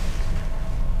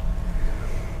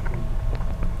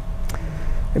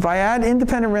 If I add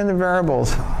independent random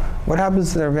variables, what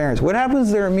happens to their variance? What happens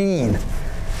to their mean?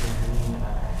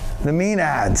 The mean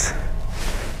adds.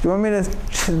 Do you want me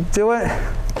to do it?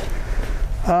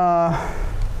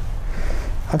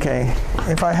 Okay,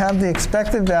 if I have the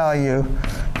expected value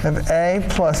of a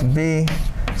plus b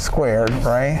squared,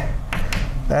 right?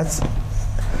 That's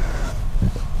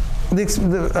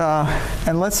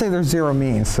and let's say there's 0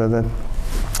 means, so that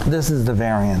this is the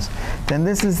variance. Then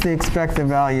this is the expected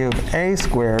value of a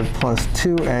squared plus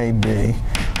 2ab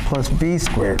plus b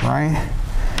squared, right?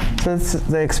 So it's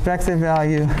the expected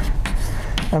value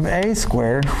of a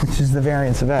squared, which is the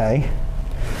variance of a,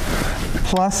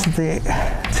 plus the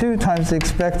 2 times the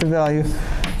expected value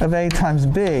of a times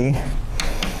b,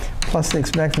 plus the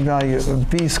expected value of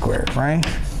b squared, right?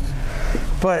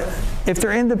 But if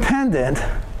they're independent,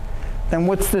 then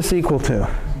what's this equal to?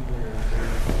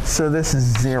 So this is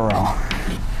 0.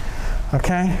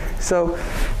 Okay? So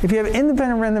if you have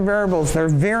independent random variables, their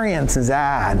variances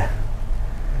add.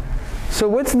 So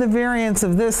what's the variance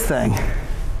of this thing?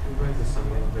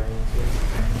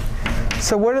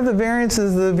 So what are the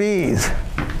variances of the b's?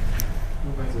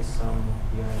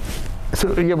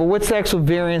 So yeah, but what's the actual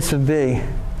variance of b?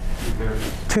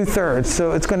 2/3.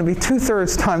 So it's going to be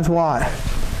 2/3 times what?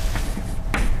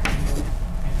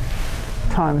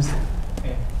 Times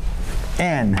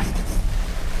n.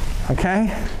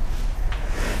 Okay?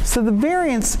 So the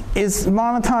variance is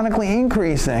monotonically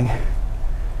increasing.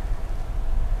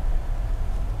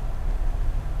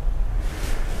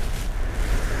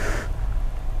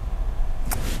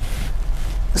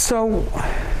 So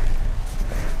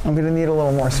I'm going to need a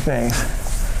little more space.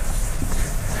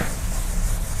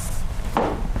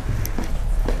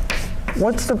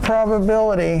 What's the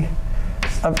probability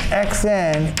of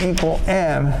xn equal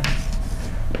m?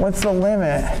 What's the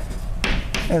limit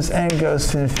as n goes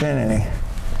to infinity?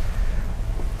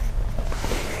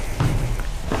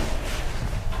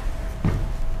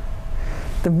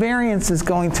 The variance is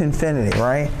going to infinity,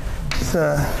 right?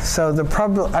 So the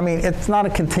probability, I mean, it's not a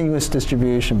continuous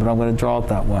distribution, but I'm going to draw it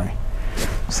that way.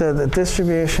 So the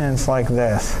distribution is like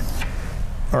this,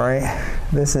 all right?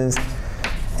 This is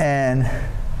n.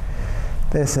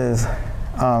 This is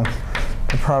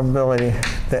the probability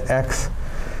that x,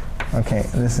 okay,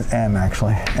 this is m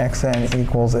actually, xn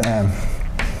equals m.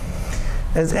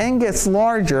 As n gets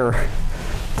larger,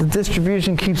 the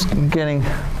distribution keeps getting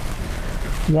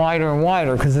wider and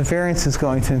wider because the variance is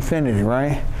going to infinity,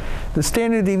 right? The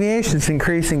standard deviation is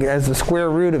increasing as the square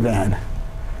root of n.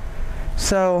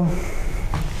 So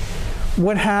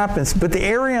what happens? But the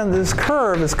area on this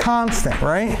curve is constant,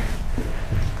 right?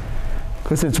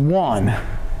 Because it's 1,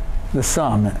 the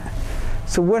sum.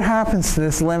 So what happens to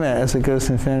this limit as it goes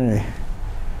to infinity?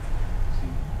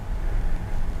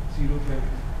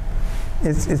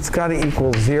 It's got to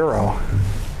equal 0.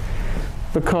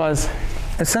 Because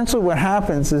essentially what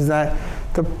happens is that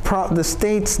the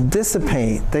states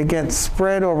dissipate. They get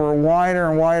spread over a wider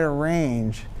and wider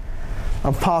range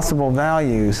of possible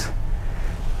values.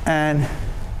 And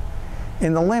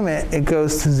in the limit, it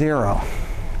goes to 0.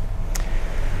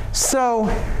 So,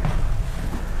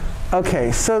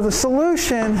 okay, so the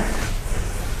solution,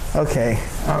 okay,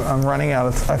 I'm running out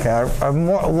of, okay, I've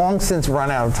long since run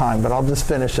out of time, but I'll just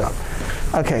finish up.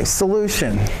 Okay,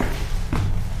 solution.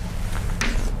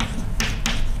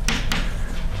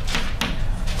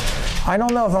 I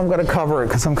don't know if I'm going to cover it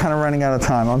because I'm kind of running out of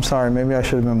time. I'm sorry, maybe I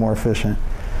should have been more efficient.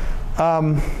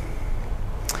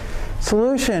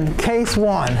 Solution, case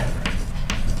 1.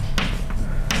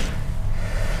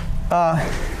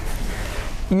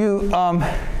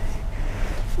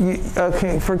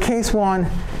 Okay, for case 1,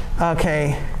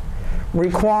 okay,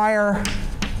 require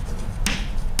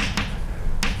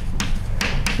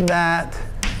that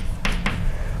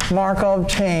Markov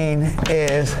chain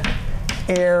is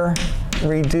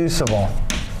irreducible.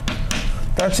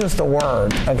 That's just a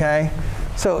word, okay?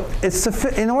 So it's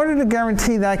in order to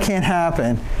guarantee that can't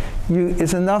happen,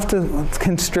 it's enough to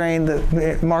constrain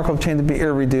the Markov chain to be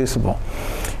irreducible.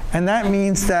 And that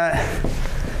means that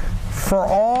for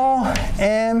all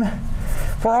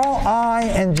I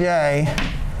and j,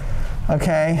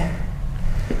 okay,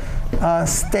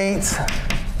 states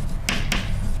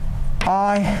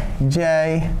I,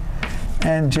 j,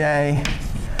 and j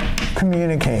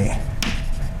communicate.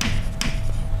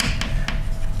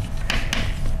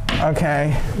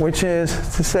 Okay, which is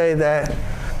to say that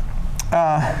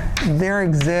there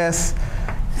exists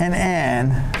an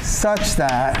n such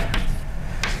that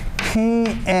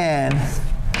Pn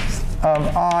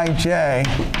of ij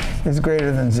is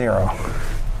greater than 0.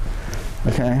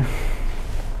 Okay?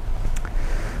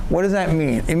 What does that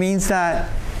mean? It means that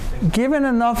given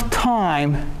enough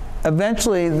time,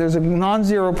 eventually there's a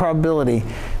non-zero probability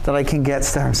that I can get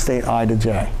from state I to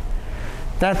j.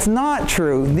 That's not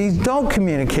true. These don't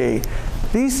communicate.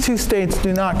 These two states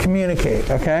do not communicate,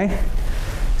 okay?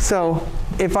 So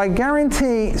if I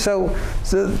guarantee, so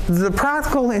the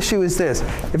practical issue is this.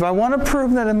 If I want to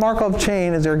prove that a Markov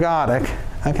chain is ergodic,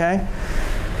 okay,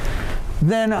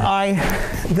 then I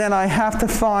have to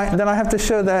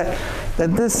show that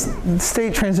this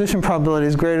state transition probability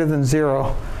is greater than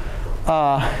 0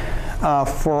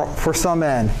 for some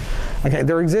n. Okay,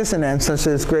 there exists an n such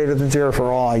that it's greater than 0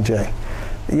 for all ij.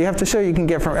 You have to show you can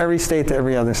get from every state to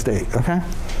every other state, okay?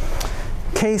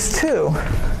 Case 2.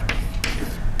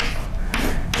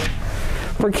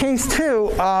 For case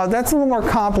 2, that's a little more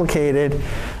complicated.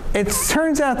 It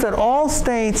turns out that all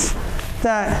states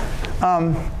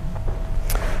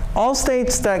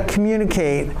that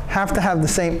communicate have to have the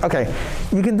same, okay,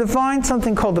 you can define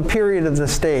something called the period of the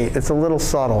state. It's a little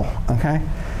subtle, okay?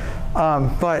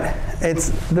 But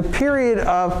it's the period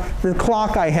of the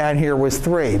clock I had here was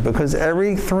 3 because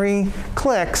every 3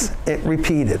 clicks it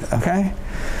repeated, okay?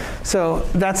 So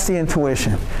that's the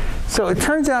intuition. So it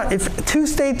turns out if two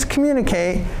states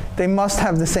communicate, they must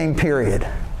have the same period.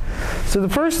 So the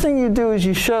first thing you do is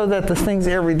you show that the thing's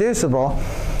irreducible.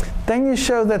 Then you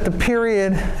show that the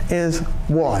period is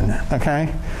 1,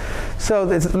 okay? So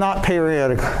it's not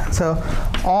periodic. So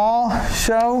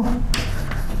show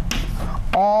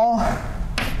all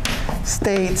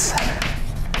states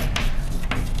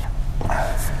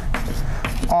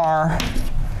are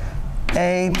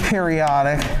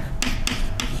aperiodic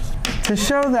to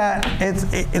show that it's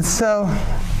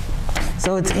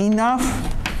enough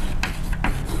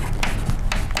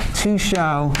to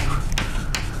show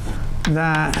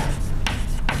that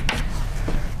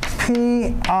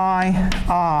PII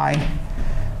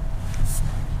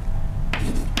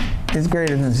is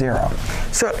greater than 0.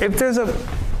 So if there's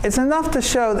it's enough to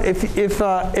show that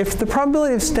if the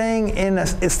probability of staying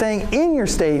in your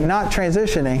state, not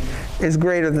transitioning, is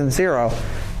greater than 0,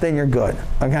 then you're good.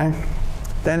 Okay,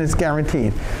 then it's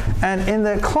guaranteed. And in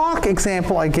the clock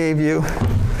example I gave you,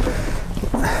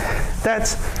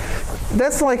 that's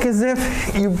like as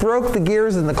if you broke the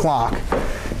gears in the clock.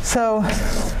 So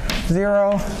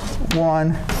 0,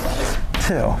 1,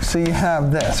 2. So you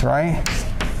have this, right?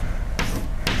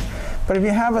 But if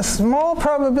you have a small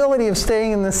probability of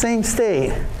staying in the same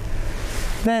state,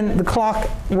 then the clock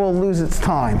will lose its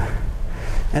time.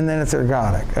 And then it's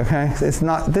ergodic, okay? So it's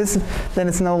not this, then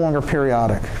it's no longer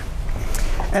periodic.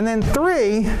 And then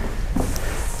 3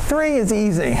 is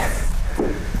easy.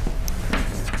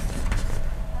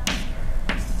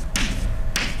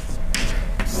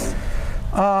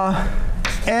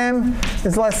 M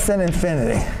is less than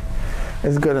infinity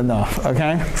is good enough,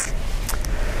 okay?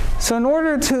 So in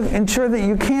order to ensure that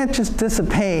you can't just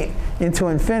dissipate into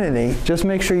infinity, just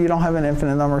make sure you don't have an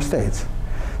infinite number of states.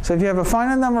 So if you have a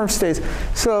finite number of states,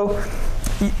 so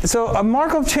a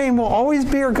Markov chain will always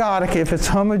be ergodic if it's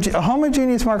a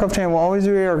homogeneous Markov chain will always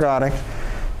be ergodic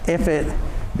if it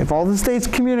if all the states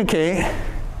communicate,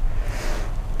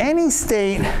 any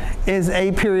state is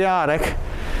aperiodic.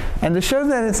 And to show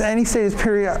that it's any state is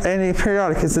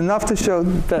periodic is enough to show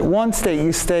that one state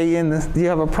you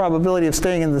have a probability of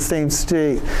staying in the same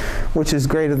state, which is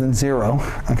greater than 0.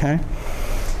 Okay,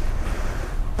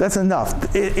 that's enough.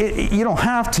 You don't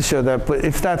have to show that, but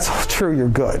if that's true, you're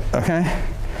good. Okay,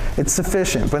 it's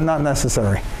sufficient, but not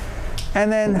necessary.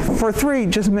 And then for 3,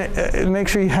 just make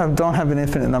sure you don't have an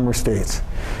infinite number of states.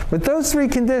 With those 3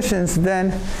 conditions,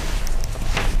 then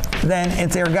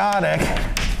it's ergodic.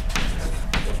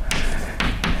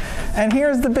 And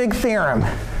here's the big theorem.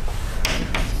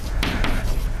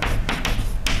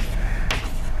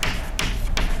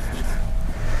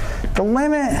 The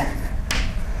limit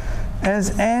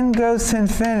as n goes to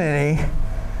infinity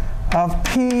of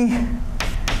p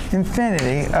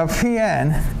infinity of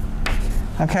Pn,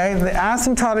 okay, the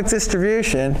asymptotic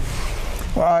distribution,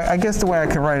 well, I guess the way I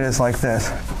could write it is like this.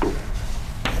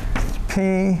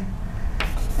 Pn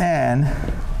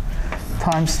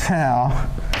times tau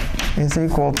is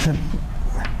equal to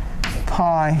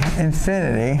pi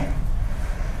infinity.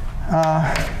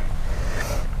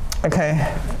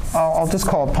 Okay, I'll just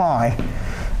call it pi,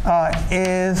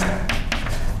 is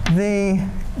the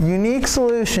unique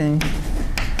solution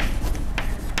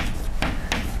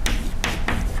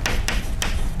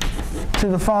to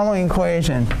the following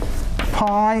equation.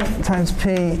 Pi times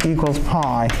p equals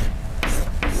pi.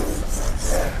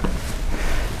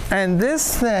 And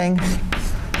this thing,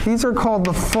 these are called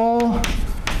the full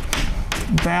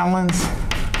balance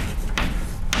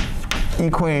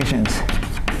equations.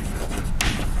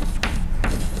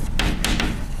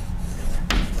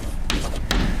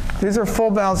 These are full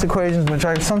balance equations, which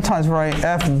I sometimes write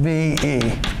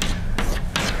FBE.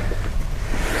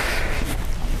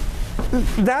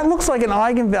 That looks like an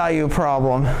eigenvalue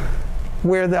problem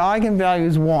where the eigenvalue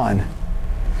is 1.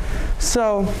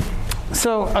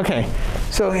 Okay,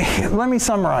 so let me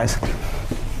summarize.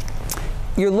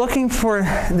 You're looking for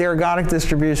the ergodic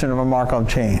distribution of a Markov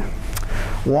chain.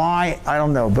 Why? I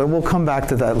don't know, but we'll come back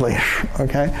to that later,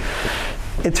 okay?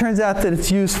 It turns out that it's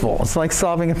useful. It's like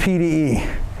solving a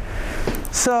PDE.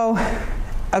 So,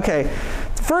 okay,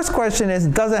 the first question is,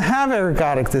 does it have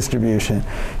ergodic distribution?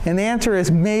 And the answer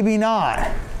is maybe not,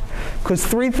 because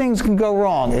 3 things can go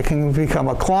wrong. It can become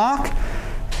a clock,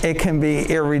 it can be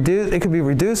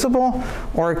reducible,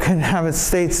 or it can have its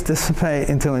states dissipate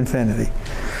into infinity.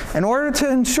 In order to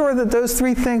ensure that those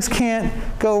 3 things can't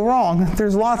go wrong,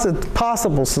 there's lots of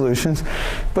possible solutions,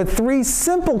 but 3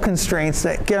 simple constraints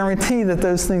that guarantee that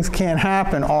those things can't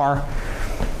happen are: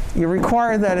 you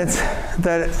require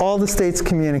that all the states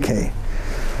communicate.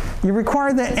 You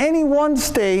require that any one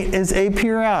state is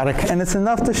aperiodic, and it's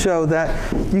enough to show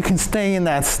that you can stay in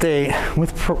that state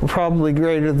with probably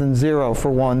greater than 0 for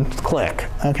 1 click,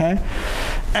 okay?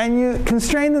 And you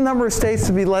constrain the number of states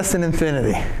to be less than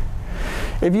infinity.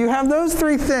 If you have those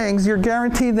 3 things, you're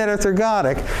guaranteed that it's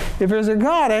ergodic. If it's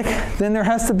ergodic, then there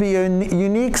has to be a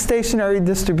unique stationary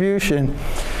distribution,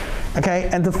 okay?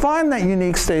 And to find that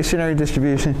unique stationary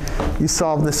distribution, you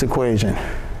solve this equation.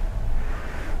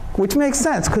 Which makes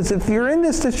sense, because if you're in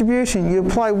this distribution, you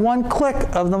apply 1 click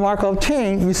of the Markov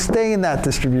chain, you stay in that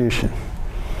distribution.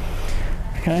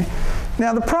 Okay?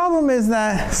 Now the problem is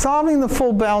that solving the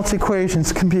full balance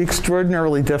equations can be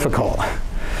extraordinarily difficult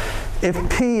if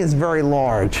p is very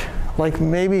large. Like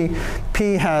maybe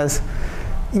p has,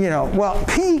 well,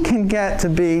 p can get to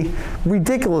be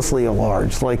ridiculously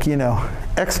large, like,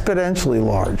 exponentially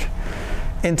large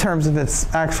in terms of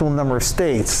its actual number of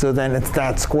states, so then it's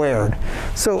that squared.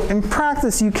 So in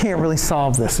practice, you can't really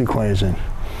solve this equation,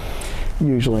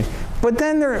 usually. But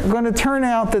then they're going to turn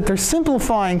out that there's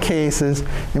simplifying cases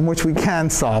in which we can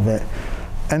solve it.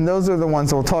 And those are the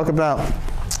ones we'll talk about.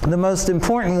 The most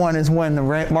important one is when the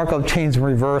Markov chain is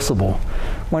reversible.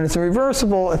 When it's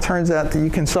reversible, it turns out that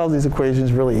you can solve these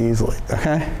equations really easily,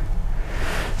 okay?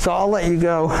 So I'll let you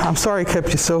go. I'm sorry I kept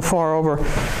you so far over.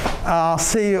 I'll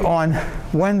see you on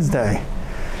Wednesday.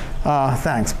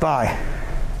 Thanks. Bye.